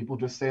white people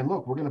just saying,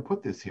 look, we're going to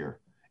put this here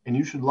and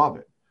you should love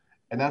it.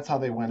 And that's how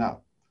they went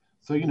up.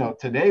 So,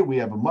 today we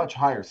have a much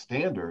higher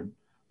standard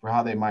for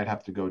how they might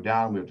have to go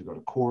down. We have to go to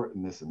court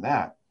and this and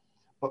that.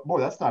 But boy,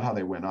 that's not how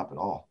they went up at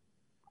all.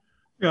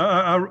 Yeah,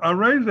 I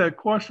raised that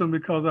question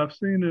because I've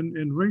seen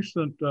in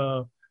recent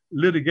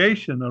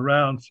litigation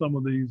around some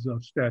of these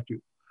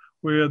statutes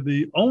where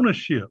the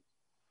ownership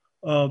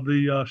of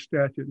the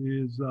statute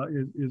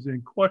is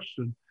in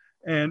question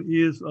and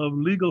is of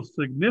legal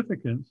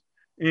significance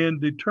in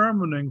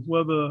determining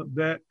whether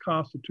that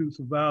constitutes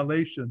a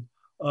violation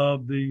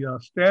of the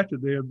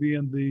statute, there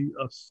being the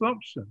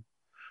assumption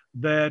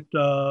that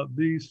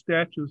these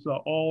statutes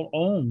are all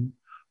owned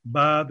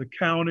by the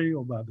county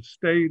or by the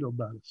state or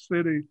by the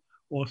city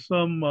or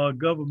some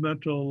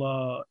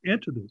governmental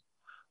entity.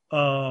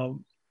 The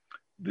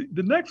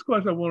next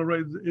question I want to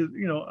raise is,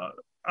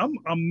 I'm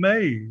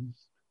amazed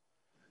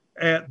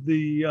at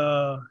the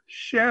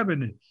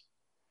shabbiness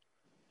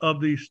of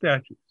these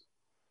statutes.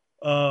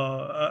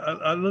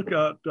 I look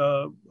at,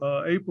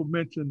 April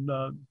mentioned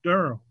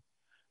Durham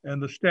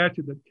and the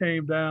statute that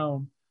came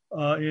down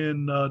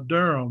in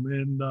Durham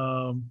in,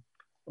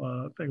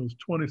 I think it was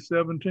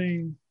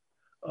 2017,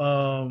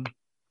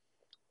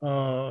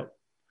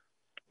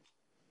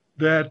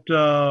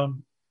 that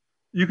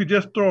you could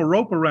just throw a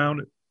rope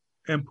around it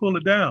and pull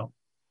it down.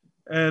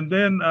 And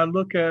then I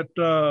look at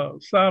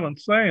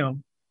Silent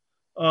Sam,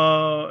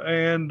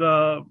 and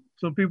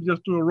some people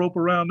just threw a rope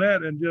around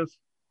that and just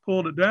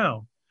pulled it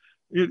down.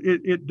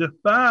 It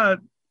defied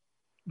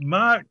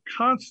my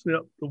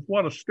concept of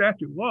what a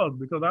statute was,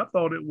 because I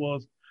thought it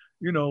was,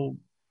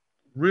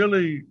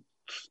 really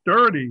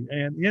sturdy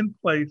and in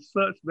place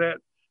such that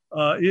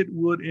it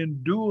would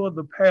endure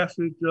the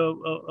passage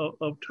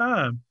of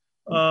time.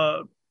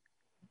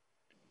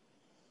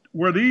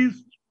 Were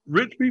these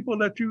rich people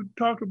that you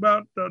talked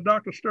about,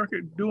 Dr.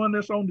 Sturkett, doing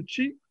this on the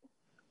cheap?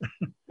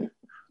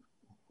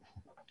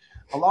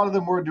 A lot of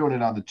them were doing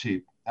it on the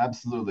cheap.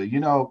 Absolutely.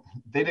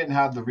 They didn't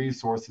have the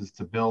resources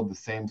to build the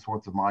same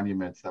sorts of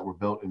monuments that were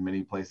built in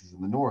many places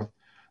in the North.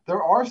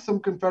 There are some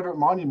Confederate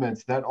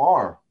monuments that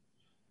are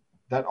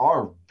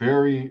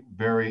very,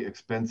 very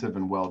expensive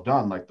and well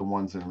done, like the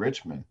ones in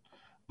Richmond.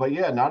 But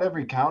yeah, not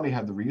every county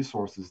had the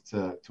resources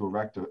to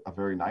erect a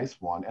very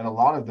nice one. And a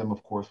lot of them,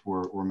 of course,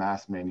 were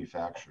mass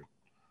manufactured.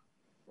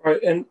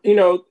 Right. And,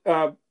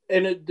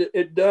 and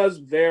it does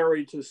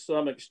vary to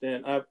some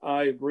extent.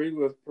 I agree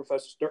with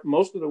Professor Sturkett.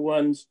 Most of the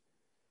ones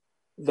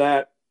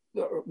that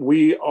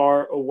we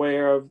are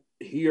aware of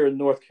here in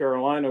North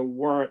Carolina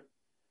weren't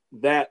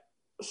that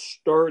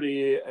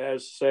sturdy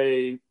as,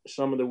 say,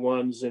 some of the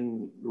ones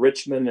in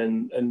Richmond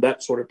and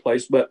that sort of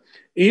place. But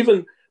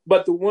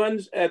the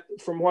ones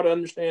from what I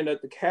understand,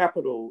 at the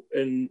Capitol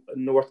in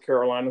North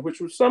Carolina, which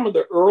was some of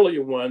the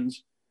earlier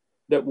ones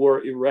that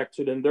were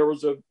erected, and there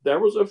was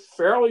a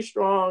fairly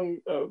strong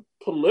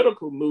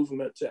political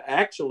movement to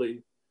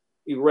actually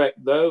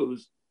erect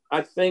those.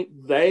 I think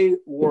they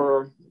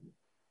were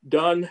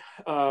done.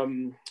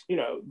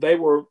 They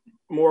were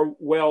more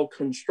well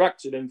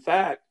constructed. In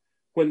fact,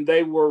 when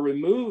they were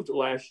removed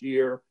last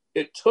year,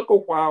 it took a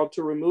while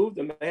to remove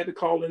them. They had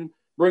to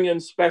bring in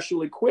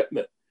special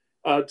equipment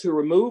to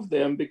remove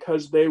them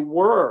because they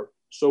were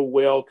so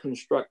well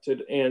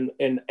constructed and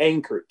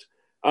anchored.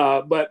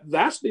 But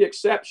that's the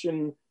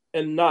exception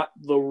and not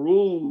the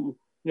rule,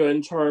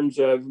 in terms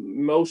of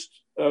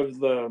most of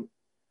the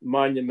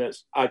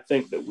monuments, I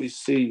think, that we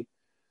see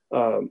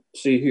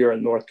here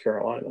in North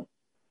Carolina.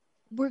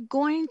 We're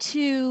going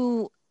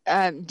to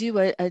do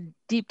a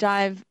deep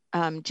dive,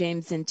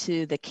 James,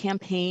 into the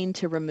campaign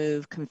to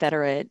remove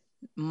Confederate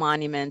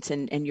monuments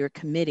and your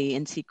committee,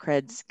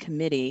 NC-CRED's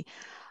committee.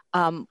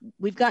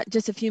 We've got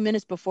just a few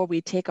minutes before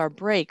we take our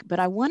break, but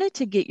I wanted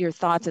to get your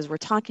thoughts as we're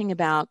talking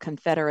about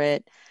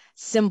Confederate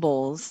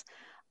symbols.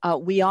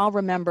 We all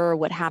remember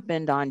what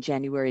happened on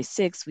January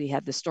 6th. We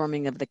had the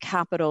storming of the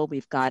Capitol.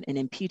 We've got an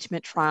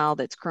impeachment trial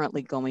that's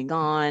currently going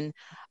on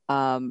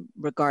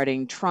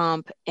regarding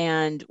Trump.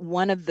 And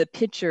one of the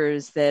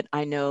pictures that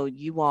I know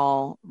you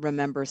all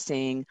remember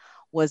seeing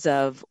was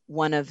of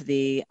one of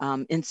the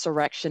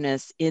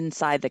insurrectionists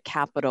inside the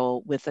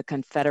Capitol with a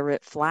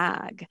Confederate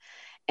flag.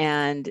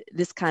 And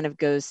this kind of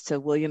goes to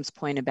William's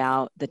point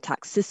about the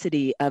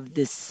toxicity of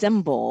this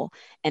symbol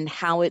and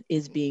how it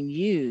is being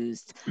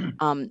used.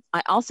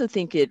 I also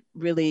think it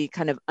really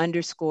kind of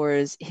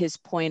underscores his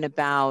point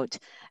about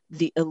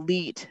the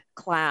elite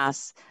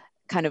class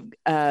kind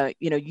of,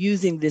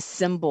 using this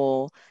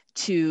symbol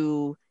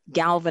to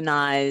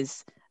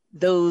galvanize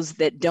those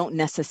that don't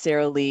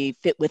necessarily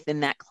fit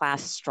within that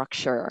class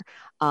structure,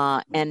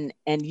 and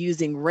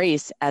using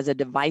race as a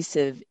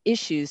divisive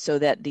issue so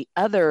that the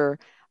other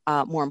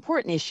more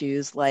important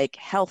issues like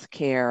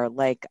healthcare,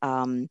 like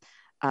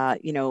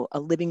a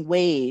living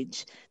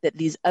wage, that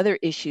these other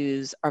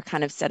issues are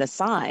kind of set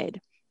aside.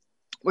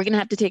 We're going to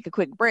have to take a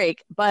quick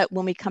break, but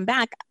when we come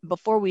back,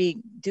 before we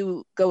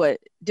do a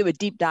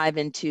deep dive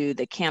into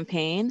the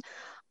campaign,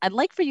 I'd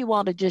like for you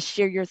all to just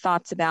share your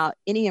thoughts about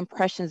any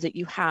impressions that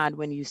you had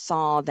when you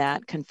saw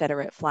that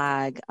Confederate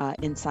flag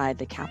inside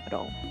the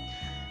Capitol.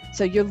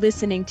 So you're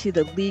listening to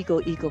the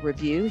Legal Eagle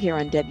Review here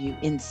on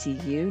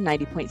WNCU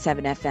 90.7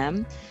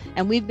 FM.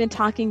 And we've been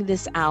talking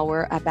this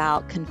hour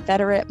about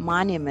Confederate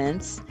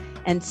monuments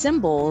and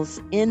symbols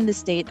in the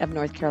state of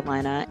North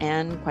Carolina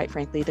and, quite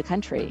frankly, the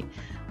country.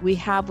 We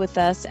have with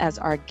us as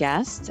our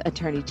guest,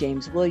 Attorney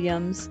James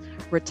Williams,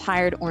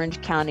 retired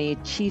Orange County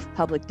Chief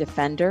Public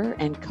Defender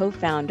and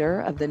co-founder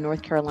of the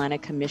North Carolina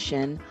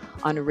Commission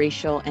on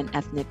Racial and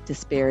Ethnic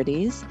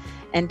Disparities,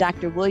 and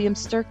Dr. William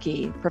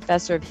Sturkett,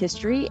 Professor of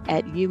History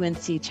at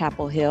UNC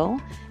Chapel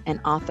Hill and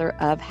author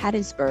of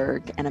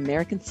Hattiesburg, an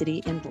American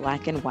City in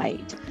Black and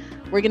White.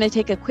 We're going to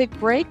take a quick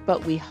break,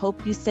 but we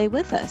hope you stay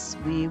with us.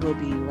 We will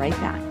be right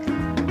back.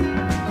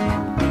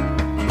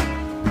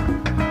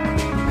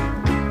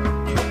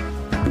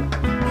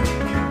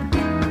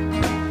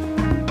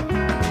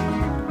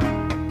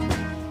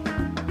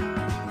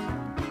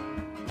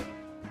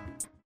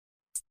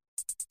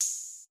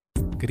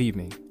 Good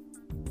evening.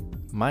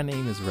 My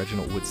name is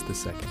Reginald Woods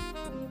II,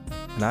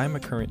 and I am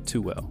a current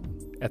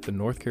 2L at the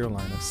North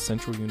Carolina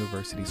Central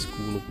University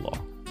School of Law.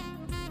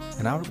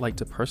 And I would like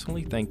to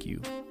personally thank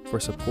you for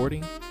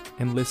supporting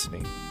and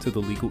listening to the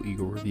Legal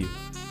Eagle Review,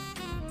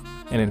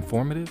 an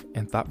informative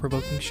and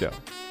thought-provoking show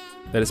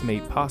that is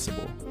made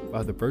possible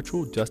by the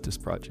Virtual Justice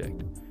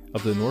Project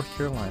of the North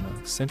Carolina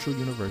Central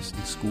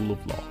University School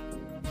of Law,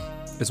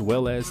 as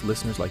well as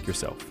listeners like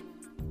yourself.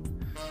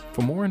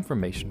 For more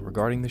information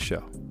regarding the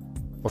show,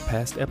 or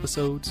past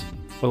episodes,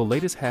 or the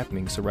latest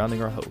happenings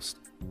surrounding our host,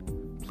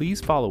 please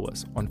follow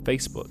us on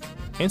Facebook,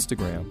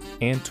 Instagram,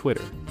 and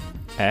Twitter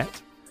at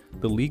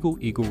The Legal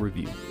Eagle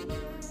Review.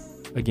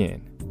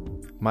 Again,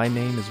 my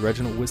name is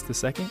Reginald Woods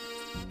II,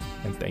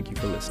 and thank you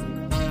for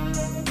listening.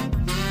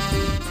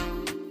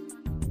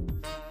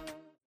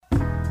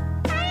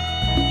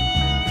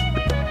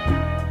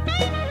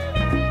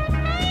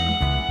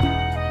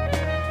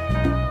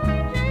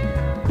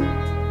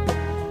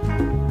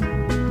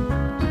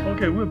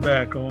 Okay, we're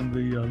back on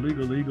the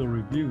Legal Eagle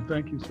Review.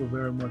 Thank you so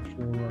very much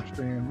for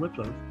staying with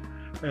us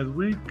as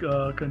we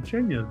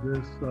continue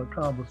this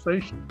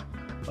conversation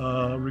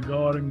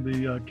regarding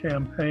the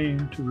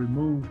campaign to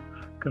remove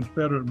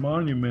Confederate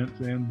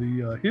monuments and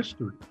the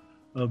history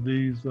of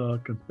these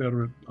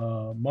Confederate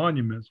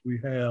monuments. We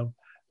have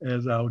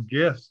as our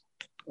guest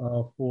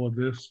for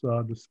this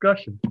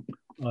discussion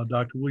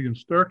Dr. William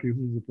Sturkey,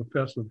 who's a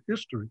professor of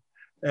history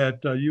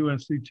at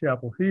UNC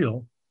Chapel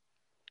Hill,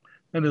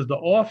 and is the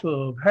author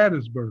of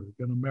Hattiesburg,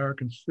 an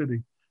American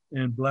City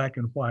in Black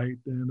and White,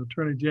 and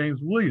Attorney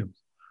James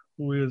Williams,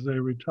 who is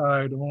a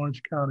retired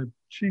Orange County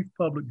Chief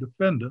Public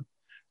Defender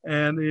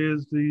and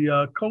is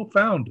the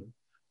co-founder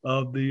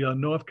of the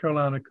North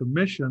Carolina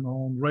Commission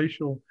on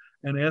Racial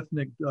and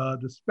Ethnic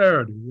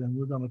Disparities. And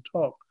we're going to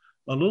talk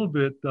a little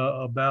bit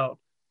about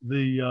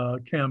the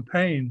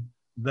campaign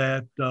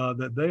that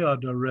they are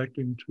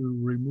directing to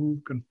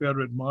remove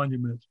Confederate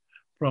monuments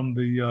from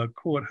the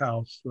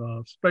courthouse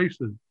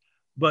spaces.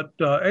 But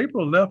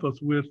April left us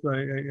with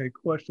a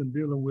question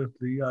dealing with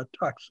the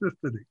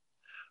toxicity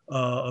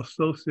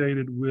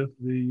associated with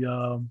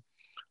the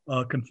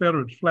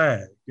Confederate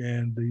flag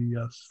and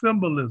the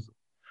symbolism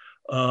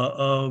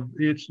of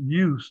its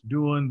use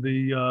during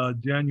the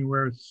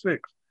January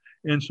 6th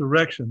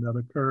insurrection that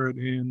occurred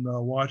in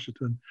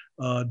Washington,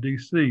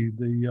 D.C.,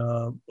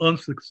 the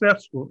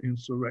unsuccessful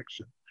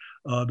insurrection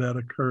that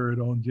occurred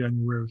on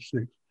January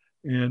 6th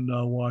in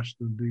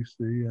Washington,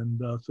 D.C.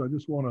 And so I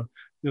just want to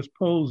just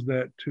pose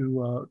that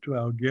to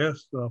our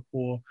guests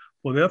for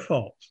their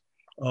thoughts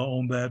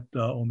on that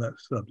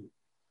subject.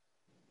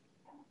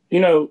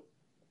 You know,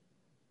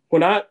 when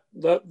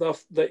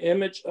the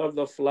image of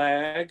the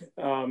flag,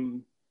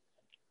 and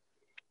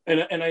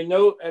I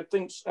know, I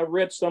think I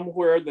read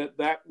somewhere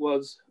that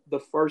was the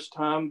first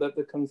time that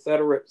the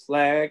Confederate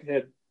flag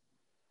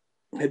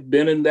had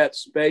been in that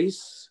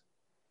space,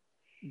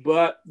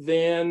 but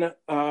then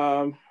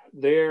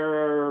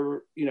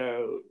there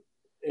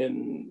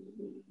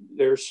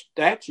are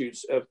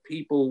statutes of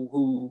people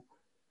who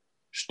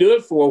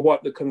stood for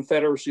what the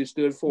Confederacy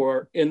stood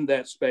for in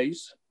that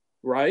space,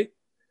 right?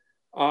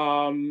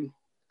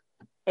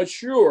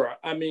 Sure.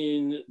 I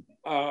mean,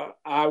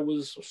 I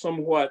was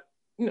somewhat,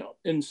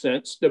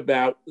 incensed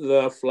about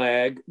the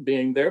flag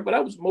being there, but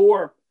I was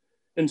more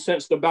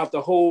incensed about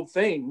the whole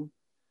thing.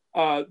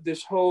 But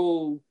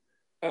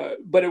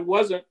it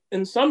wasn't,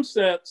 in some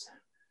sense,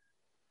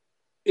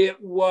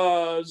 it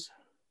was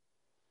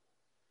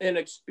an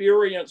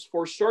experience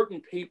for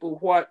certain people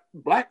what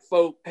Black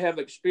folk have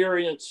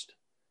experienced,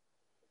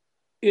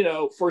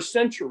 for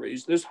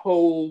centuries. This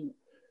whole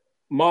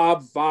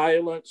mob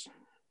violence,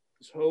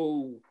 this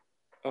whole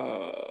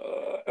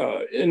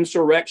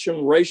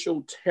insurrection,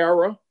 racial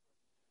terror.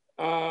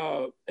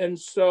 And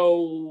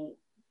so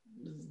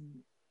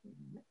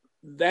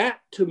that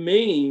to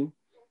me,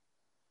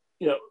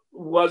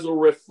 was a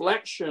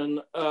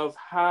reflection of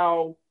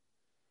how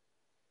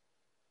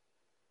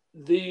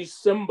these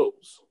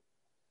symbols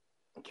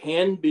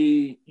can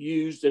be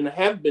used and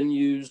have been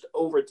used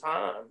over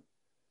time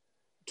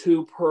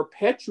to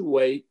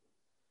perpetuate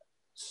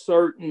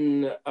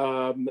certain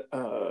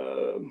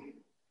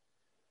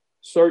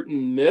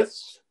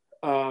myths,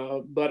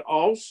 but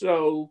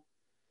also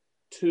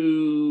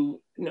to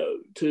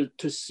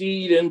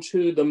seed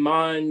into the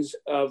minds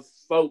of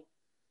folk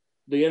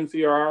the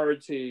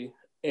inferiority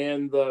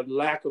and the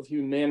lack of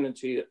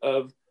humanity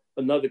of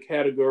another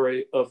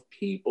category of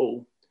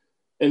people.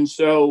 And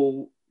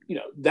so,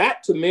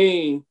 that to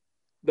me,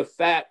 the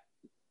fact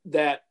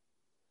that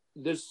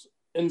this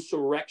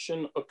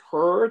insurrection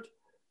occurred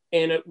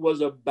and it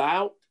was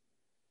about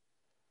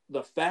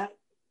the fact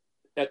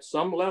at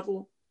some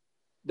level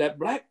that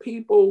Black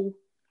people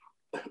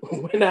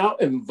went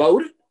out and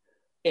voted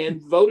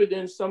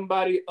in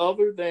somebody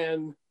other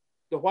than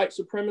the white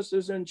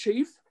supremacists in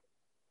chief.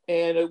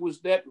 And it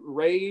was that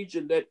rage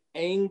and that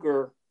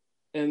anger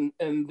and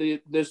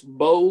this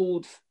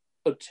bold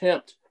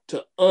attempt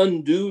to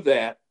undo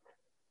that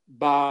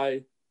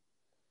by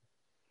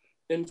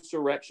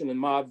insurrection and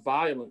mob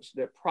violence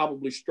that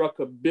probably struck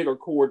a bigger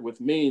chord with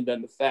me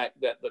than the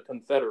fact that the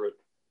Confederate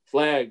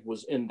flag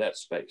was in that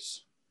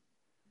space.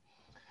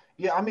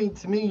 Yeah, I mean,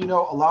 to me, a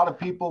lot of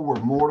people were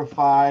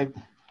mortified.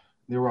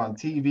 They were on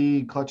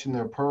TV clutching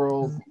their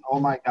pearls. Oh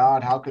my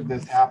God, how could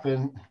this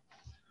happen?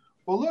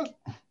 Well, look,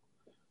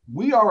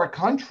 we are a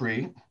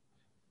country,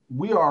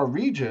 we are a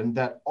region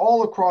that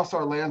all across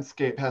our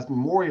landscape has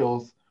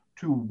memorials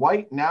to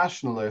white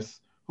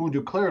nationalists who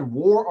declared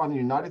war on the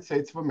United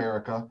States of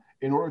America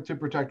in order to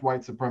protect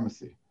white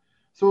supremacy.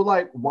 So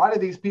why do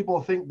these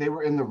people think they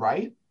were in the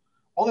right?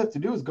 All they have to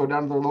do is go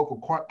down to their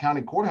local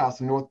county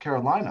courthouse in North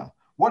Carolina.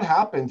 What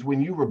happens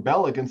when you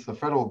rebel against the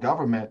federal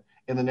government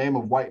in the name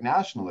of white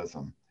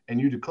nationalism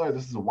and you declare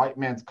this is a white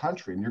man's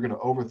country and you're going to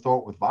overthrow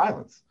it with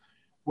violence?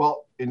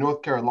 Well, in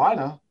North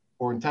Carolina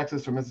or in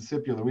Texas or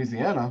Mississippi or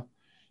Louisiana,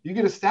 you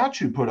get a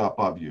statue put up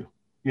of you,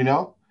 you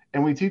know,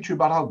 and we teach you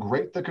about how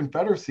great the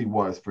Confederacy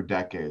was for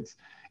decades.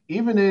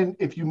 Even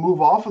if you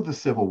move off of the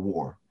Civil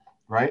War,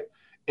 right?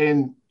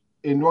 In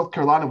North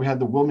Carolina, we had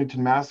the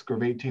Wilmington Massacre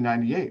of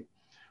 1898.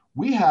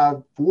 We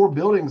have 4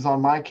 buildings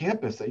on my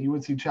campus at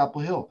UNC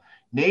Chapel Hill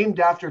named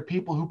after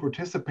people who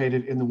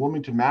participated in the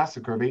Wilmington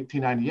Massacre of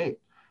 1898.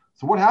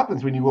 So what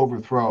happens when you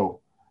overthrow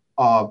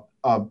a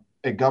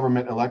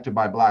government elected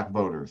by Black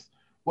voters?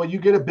 Well, you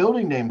get a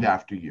building named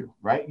after you,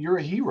 right? You're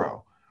a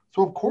hero.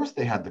 So of course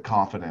they had the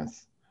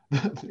confidence,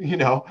 you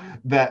know,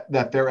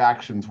 that their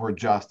actions were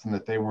just and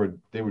that they would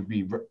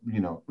be, you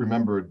know,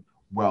 remembered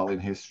well in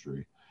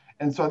history.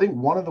 And so I think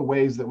one of the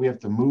ways that we have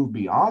to move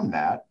beyond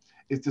that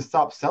is to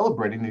stop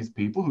celebrating these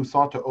people who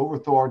sought to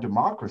overthrow our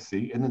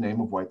democracy in the name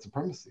of white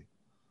supremacy.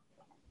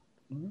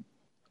 Mm-hmm.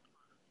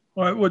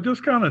 All right, well,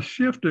 just kind of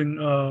shifting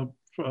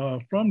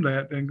from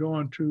that and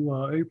going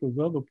to April's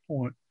other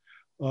point,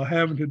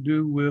 having to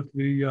do with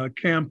the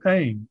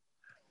campaign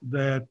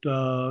that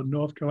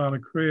North Carolina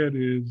Cred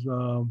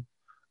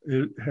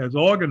has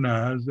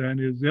organized and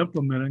is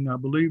implementing. I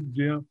believe,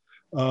 James,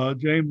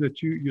 that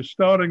you're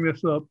starting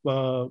this up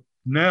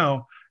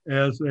now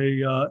as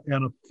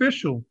an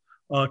official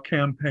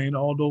campaign,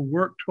 although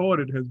work toward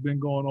it has been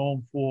going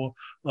on for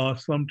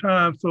some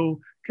time. So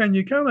can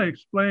you kind of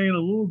explain a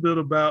little bit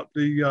about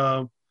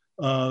the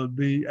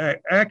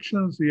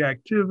actions, the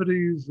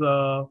activities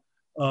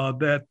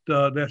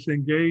that's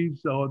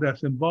engaged or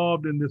that's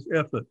involved in this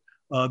effort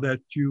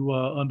that you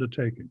are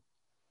undertaking?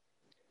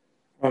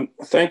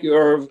 Thank you,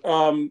 Irv.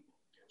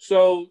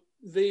 So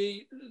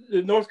the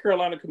North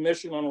Carolina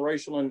Commission on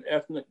Racial and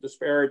Ethnic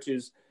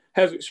Disparities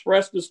has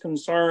expressed this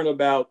concern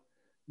about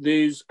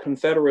these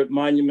Confederate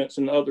monuments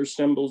and other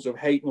symbols of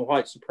hate and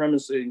white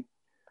supremacy.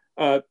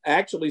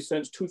 Actually,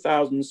 since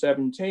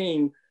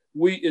 2017,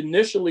 we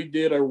initially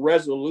did a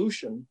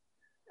resolution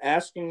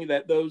asking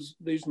that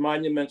these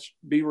monuments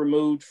be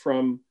removed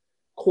from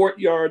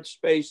courtyard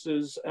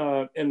spaces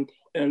and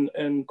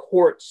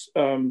courts,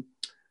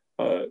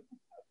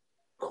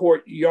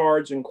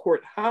 courtyards and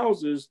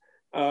courthouses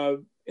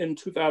in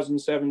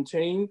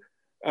 2017.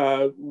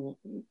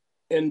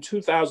 In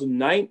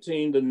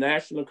 2019, the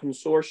National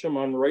Consortium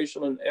on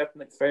Racial and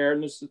Ethnic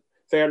Fairness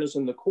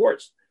in the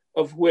Courts,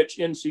 of which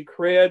NC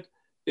Cred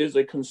is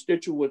a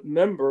constituent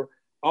member,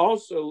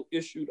 also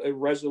issued a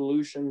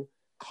resolution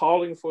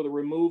calling for the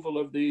removal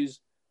of these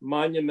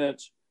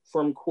monuments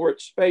from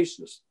court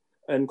spaces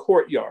and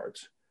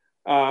courtyards.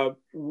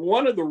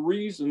 One of the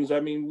reasons, I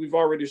mean, we've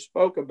already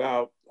spoke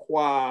about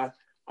why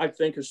I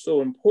think is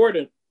so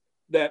important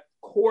that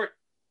courtyards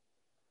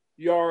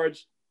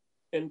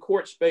and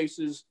court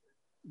spaces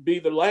be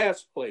the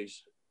last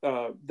place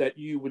that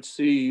you would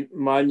see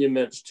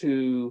monuments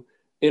to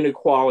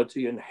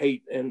inequality and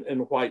hate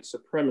and white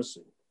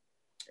supremacy.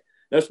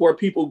 That's where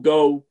people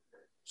go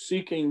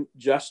seeking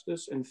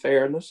justice and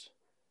fairness.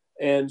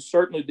 And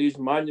certainly these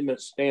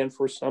monuments stand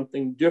for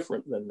something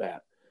different than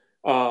that.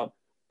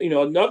 You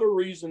know, another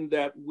reason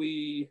that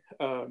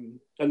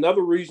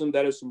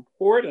it's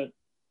important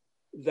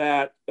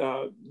that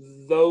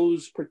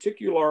those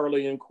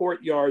particularly in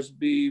courtyards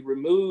be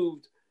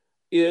removed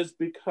is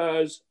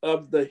because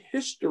of the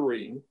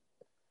history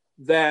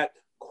that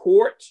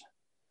courts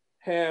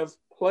and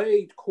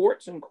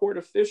court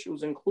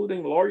officials,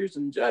 including lawyers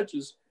and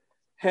judges,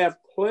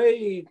 have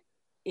played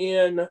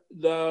in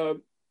the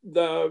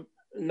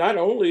not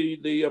only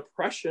the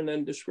oppression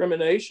and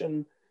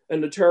discrimination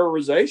and the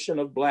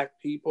terrorization of Black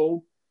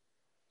people,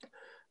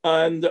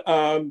 and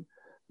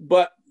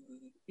but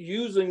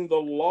using the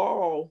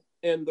law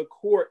and the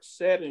court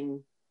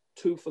setting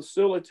to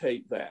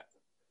facilitate that.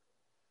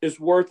 It's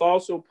worth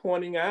also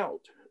pointing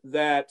out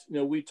that, you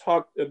know, we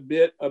talked a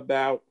bit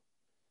about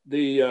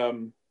the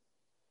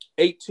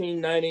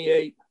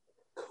 1898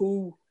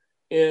 coup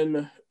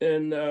in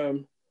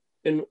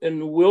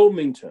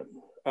Wilmington,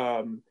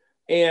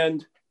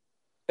 and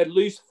at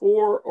least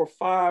 4 or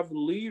 5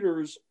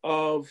 leaders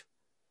of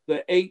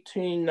the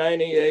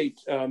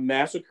 1898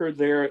 massacre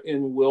there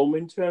in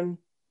Wilmington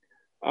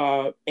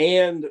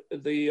and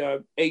the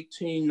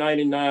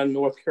 1899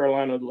 North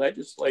Carolina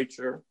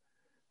legislature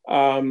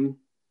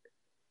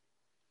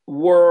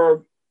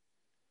were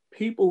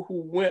people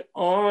who went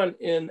on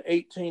in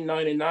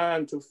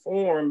 1899 to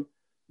form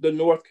the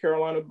North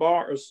Carolina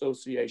Bar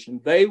Association.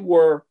 They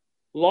were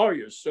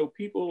lawyers. So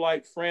people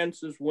like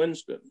Francis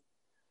Winston,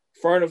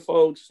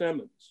 Furnifold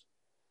Simmons,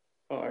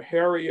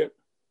 Harriet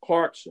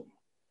Clarkson,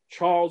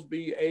 Charles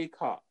B.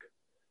 Aycock,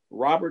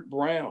 Robert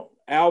Brown,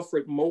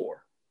 Alfred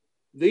Moore.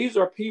 These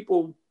are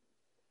people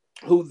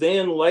who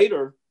then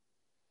later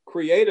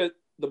created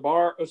the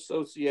Bar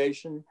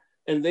Association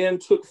and then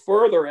took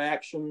further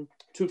action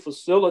to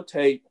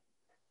facilitate,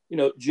 you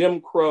know, Jim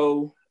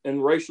Crow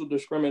and racial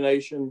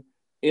discrimination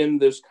in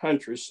this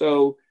country.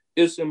 So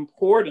it's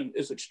important,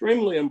 it's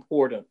extremely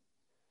important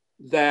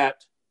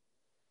that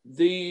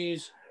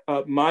these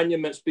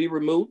monuments be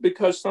removed,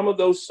 because some of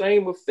those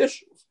same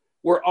officials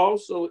were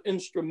also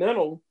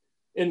instrumental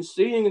in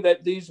seeing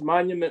that these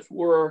monuments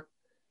were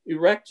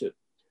erected.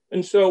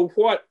 And so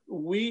what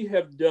we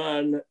have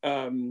done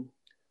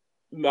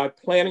by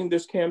planning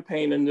this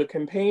campaign, and the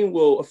campaign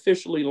will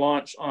officially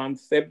launch on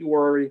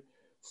February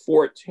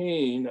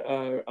 14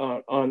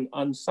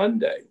 on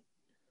Sunday.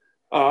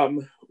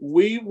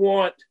 We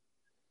want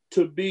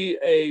to be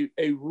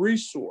a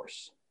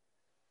resource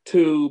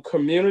to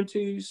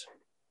communities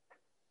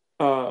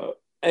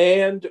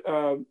and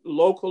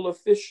local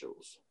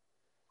officials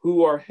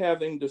who are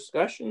having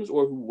discussions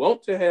or who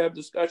want to have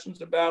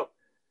discussions about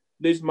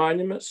these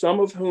monuments, some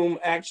of whom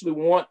actually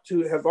want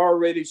to have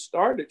already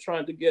started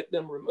trying to get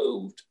them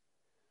removed,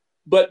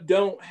 but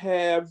don't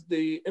have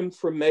the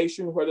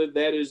information, whether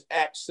that is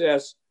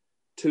access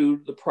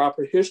to the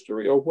proper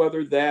history or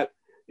whether that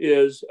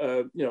is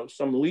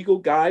some legal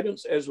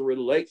guidance as it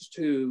relates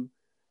to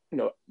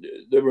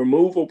the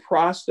removal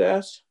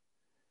process,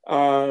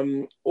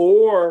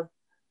 or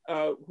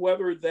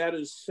whether that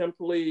is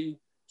simply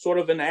sort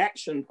of an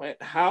action plan.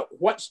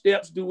 What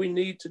steps do we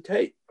need to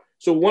take?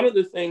 So one of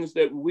the things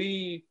that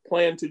we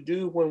plan to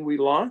do when we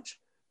launch,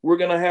 we're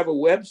going to have a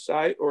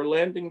website or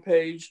landing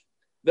page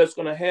that's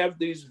going to have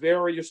these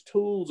various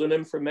tools and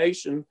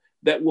information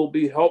that will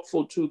be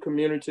helpful to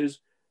communities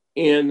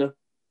in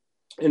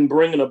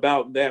bringing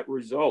about that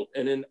result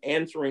and in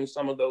answering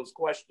some of those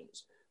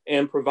questions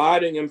and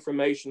providing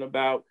information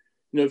about,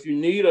 if you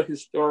need a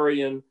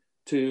historian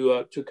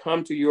to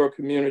come to your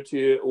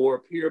community or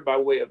appear by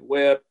way of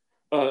web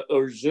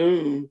or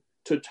Zoom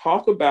to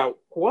talk about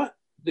what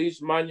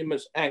these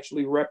monuments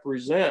actually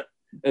represent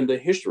and the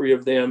history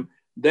of them,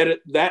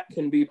 that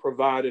can be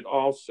provided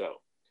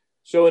also.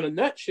 So in a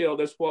nutshell,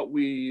 that's what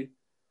we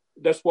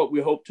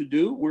hope to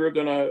do. We're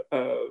gonna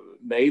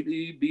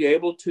maybe be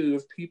able to,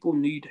 if people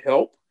need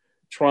help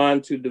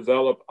trying to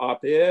develop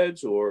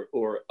op-eds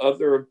or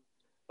other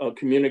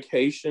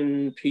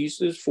communication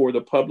pieces for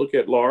the public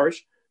at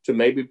large, to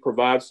maybe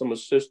provide some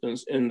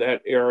assistance in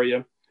that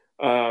area.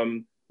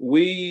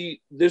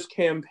 This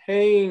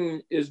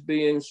campaign is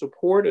being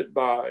supported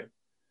by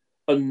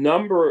a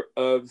number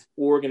of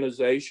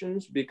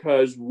organizations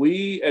because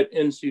we at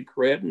NC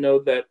Cred know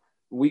that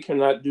we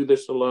cannot do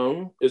this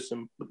alone.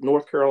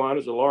 North Carolina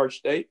is a large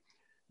state.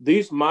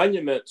 These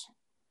monuments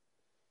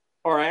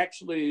are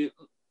actually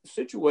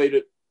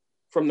situated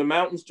from the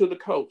mountains to the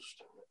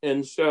coast.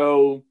 And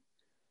so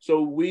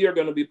we are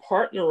going to be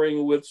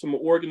partnering with some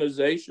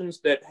organizations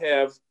that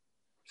have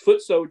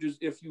foot soldiers,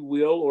 if you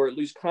will, or at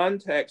least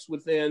contacts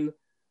within,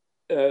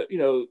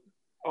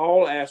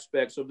 all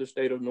aspects of the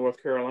state of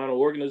North Carolina.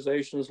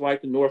 Organizations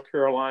like the North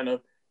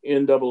Carolina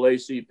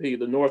NAACP,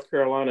 the North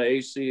Carolina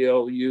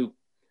ACLU,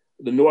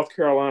 the North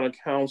Carolina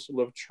Council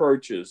of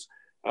Churches,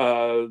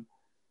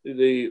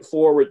 the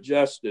Forward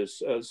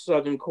Justice,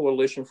 Southern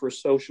Coalition for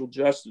Social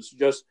Justice,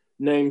 just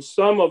name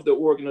some of the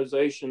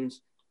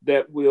organizations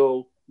that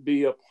will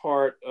be a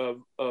part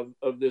of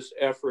this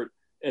effort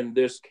and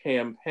this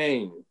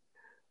campaign.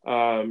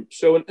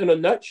 So in a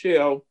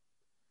nutshell,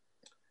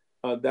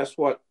 that's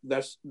what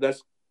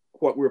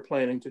we're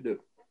planning to do.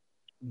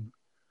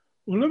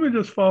 Well, let me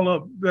just follow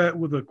up that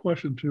with a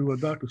question to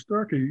Dr.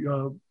 Starkey,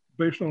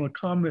 based on a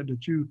comment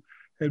that you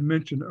had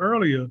mentioned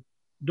earlier.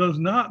 Does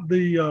not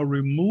the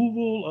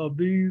removal of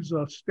these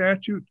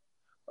statues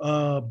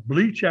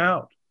bleach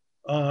out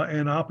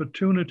an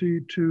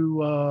opportunity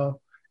to,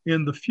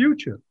 in the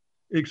future,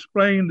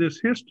 explain this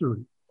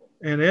history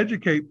and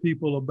educate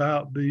people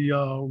about the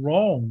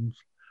wrongs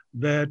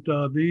that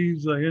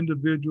these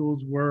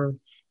individuals were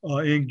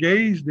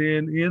engaged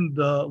in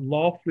the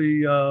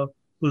lofty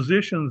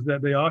positions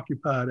that they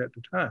occupied at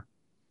the time?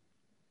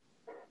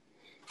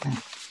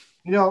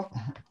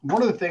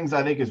 One of the things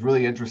I think is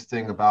really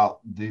interesting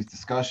about these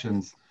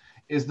discussions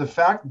is the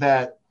fact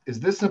that, is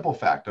this simple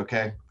fact,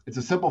 okay? It's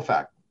a simple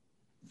fact.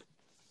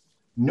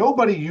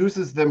 Nobody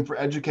uses them for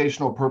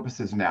educational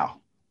purposes now,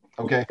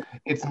 okay?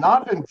 It's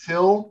not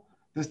until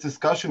this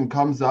discussion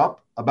comes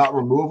up about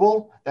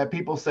removal that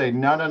people say,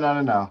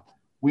 no,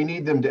 we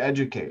need them to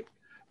educate.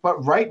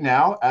 But right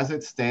now, as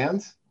it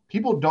stands,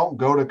 people don't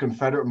go to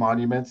Confederate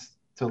monuments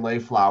to lay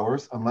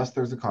flowers unless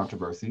there's a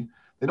controversy.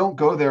 They don't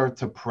go there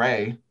to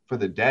pray for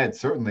the dead,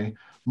 certainly.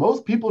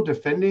 Most people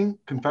defending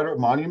Confederate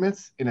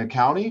monuments in a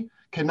county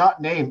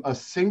cannot name a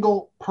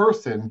single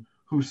person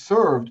who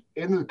served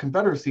in the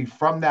Confederacy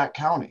from that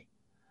county.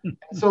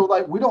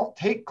 So we don't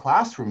take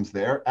classrooms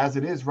there as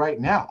it is right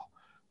now.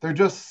 They're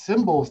just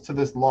symbols to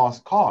this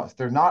lost cause.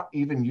 They're not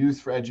even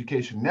used for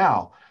education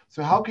now.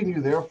 So how can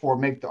you therefore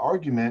make the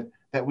argument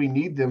that we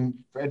need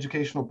them for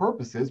educational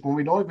purposes when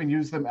we don't even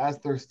use them as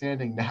they're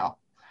standing now?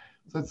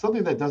 So it's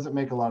something that doesn't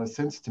make a lot of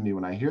sense to me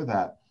when I hear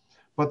that.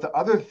 But the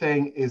other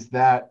thing is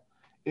that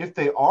if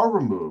they are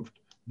removed,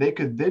 they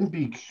could then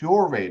be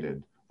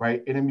curated,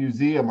 right, in a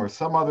museum or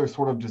some other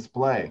sort of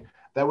display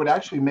that would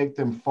actually make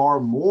them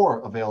far more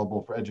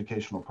available for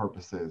educational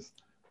purposes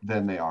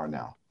than they are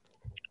now.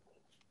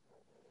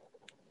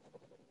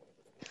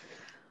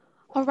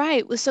 All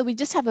right, well, so we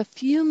just have a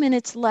few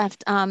minutes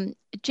left.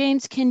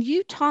 James, can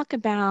you talk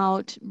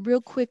about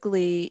real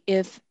quickly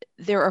if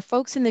there are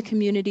folks in the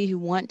community who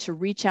want to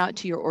reach out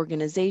to your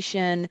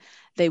organization,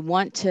 they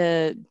want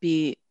to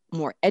be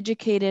more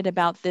educated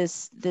about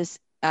this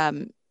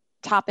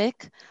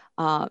topic,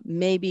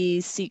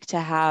 maybe seek to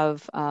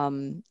have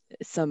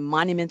some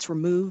monuments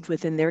removed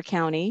within their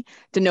county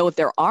to know if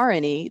there are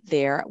any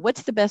there,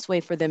 what's the best way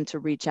for them to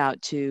reach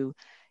out to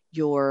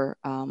your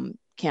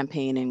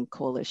campaign and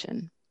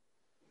coalition?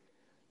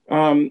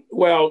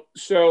 Well,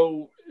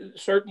 so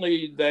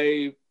certainly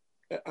I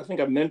think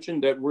I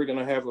mentioned that we're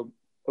going to have a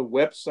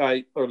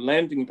website or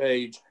landing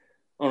page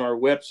on our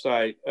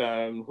website,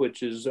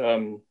 which is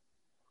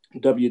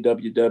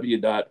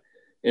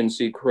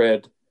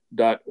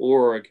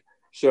www.nccred.org.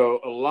 So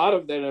a lot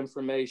of that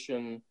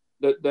information,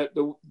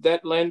 that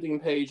landing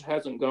page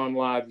hasn't gone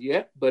live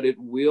yet, but it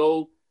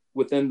will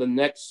within the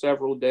next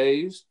several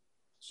days.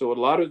 So a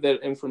lot of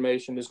that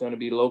information is going to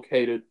be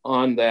located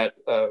on that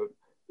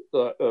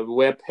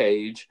web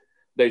page.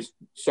 They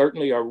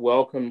certainly are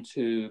welcome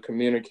to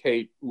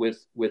communicate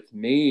with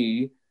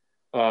me,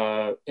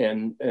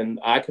 and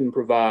I can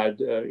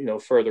provide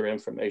further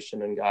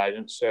information and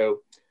guidance.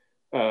 So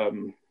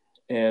so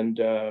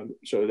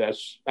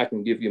I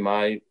can give you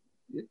my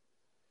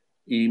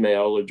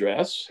email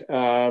address.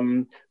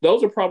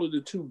 Those are probably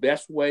the two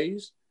best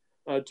ways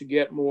to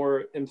get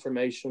more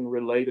information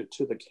related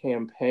to the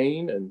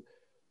campaign and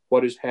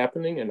what is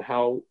happening and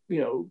how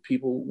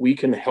we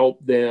can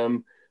help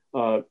them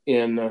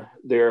in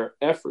their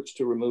efforts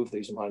to remove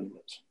these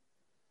monuments.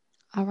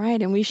 All right,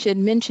 and we should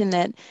mention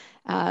that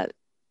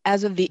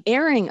as of the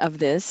airing of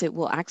this, it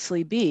will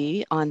actually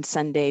be on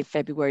Sunday,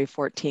 February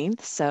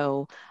 14th.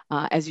 So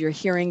as you're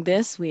hearing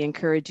this, we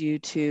encourage you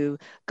to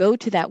go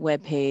to that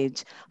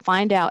webpage,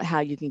 find out how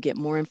you can get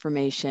more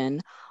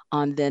information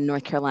on the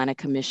North Carolina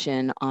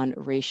Commission on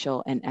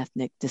Racial and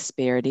Ethnic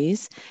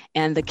Disparities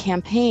and the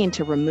campaign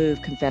to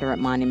remove Confederate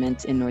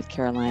monuments in North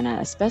Carolina,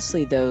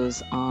 especially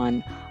those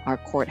on our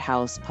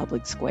courthouse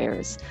public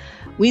squares.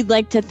 We'd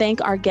like to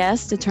thank our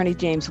guest, Attorney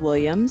James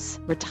Williams,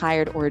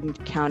 retired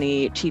Orange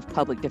County Chief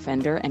Public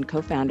Defender and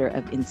co-founder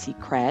of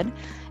NCCred,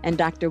 and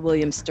Dr.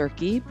 William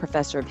Sturkey,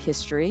 Professor of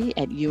History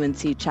at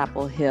UNC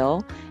Chapel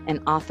Hill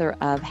and author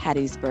of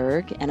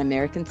Hattiesburg, An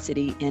American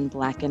City in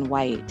Black and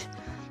White.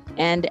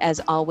 And as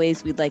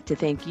always, we'd like to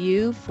thank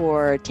you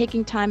for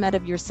taking time out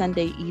of your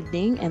Sunday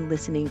evening and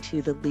listening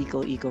to the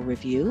Legal Eagle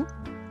Review.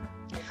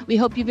 We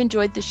hope you've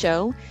enjoyed the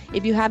show.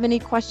 If you have any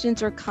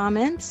questions or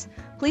comments,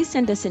 please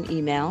send us an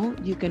email.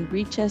 You can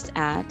reach us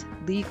at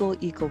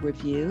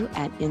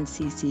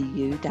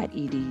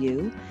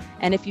legaleaglereview@nccu.edu.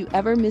 And if you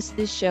ever miss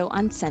this show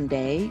on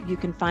Sunday, you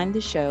can find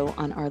the show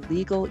on our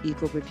Legal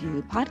Eagle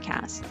Review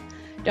podcast.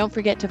 Don't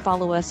forget to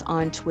follow us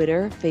on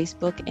Twitter,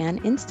 Facebook,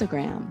 and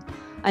Instagram.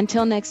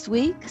 Until next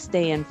week,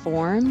 stay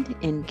informed,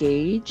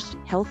 engaged,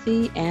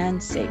 healthy,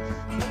 and safe.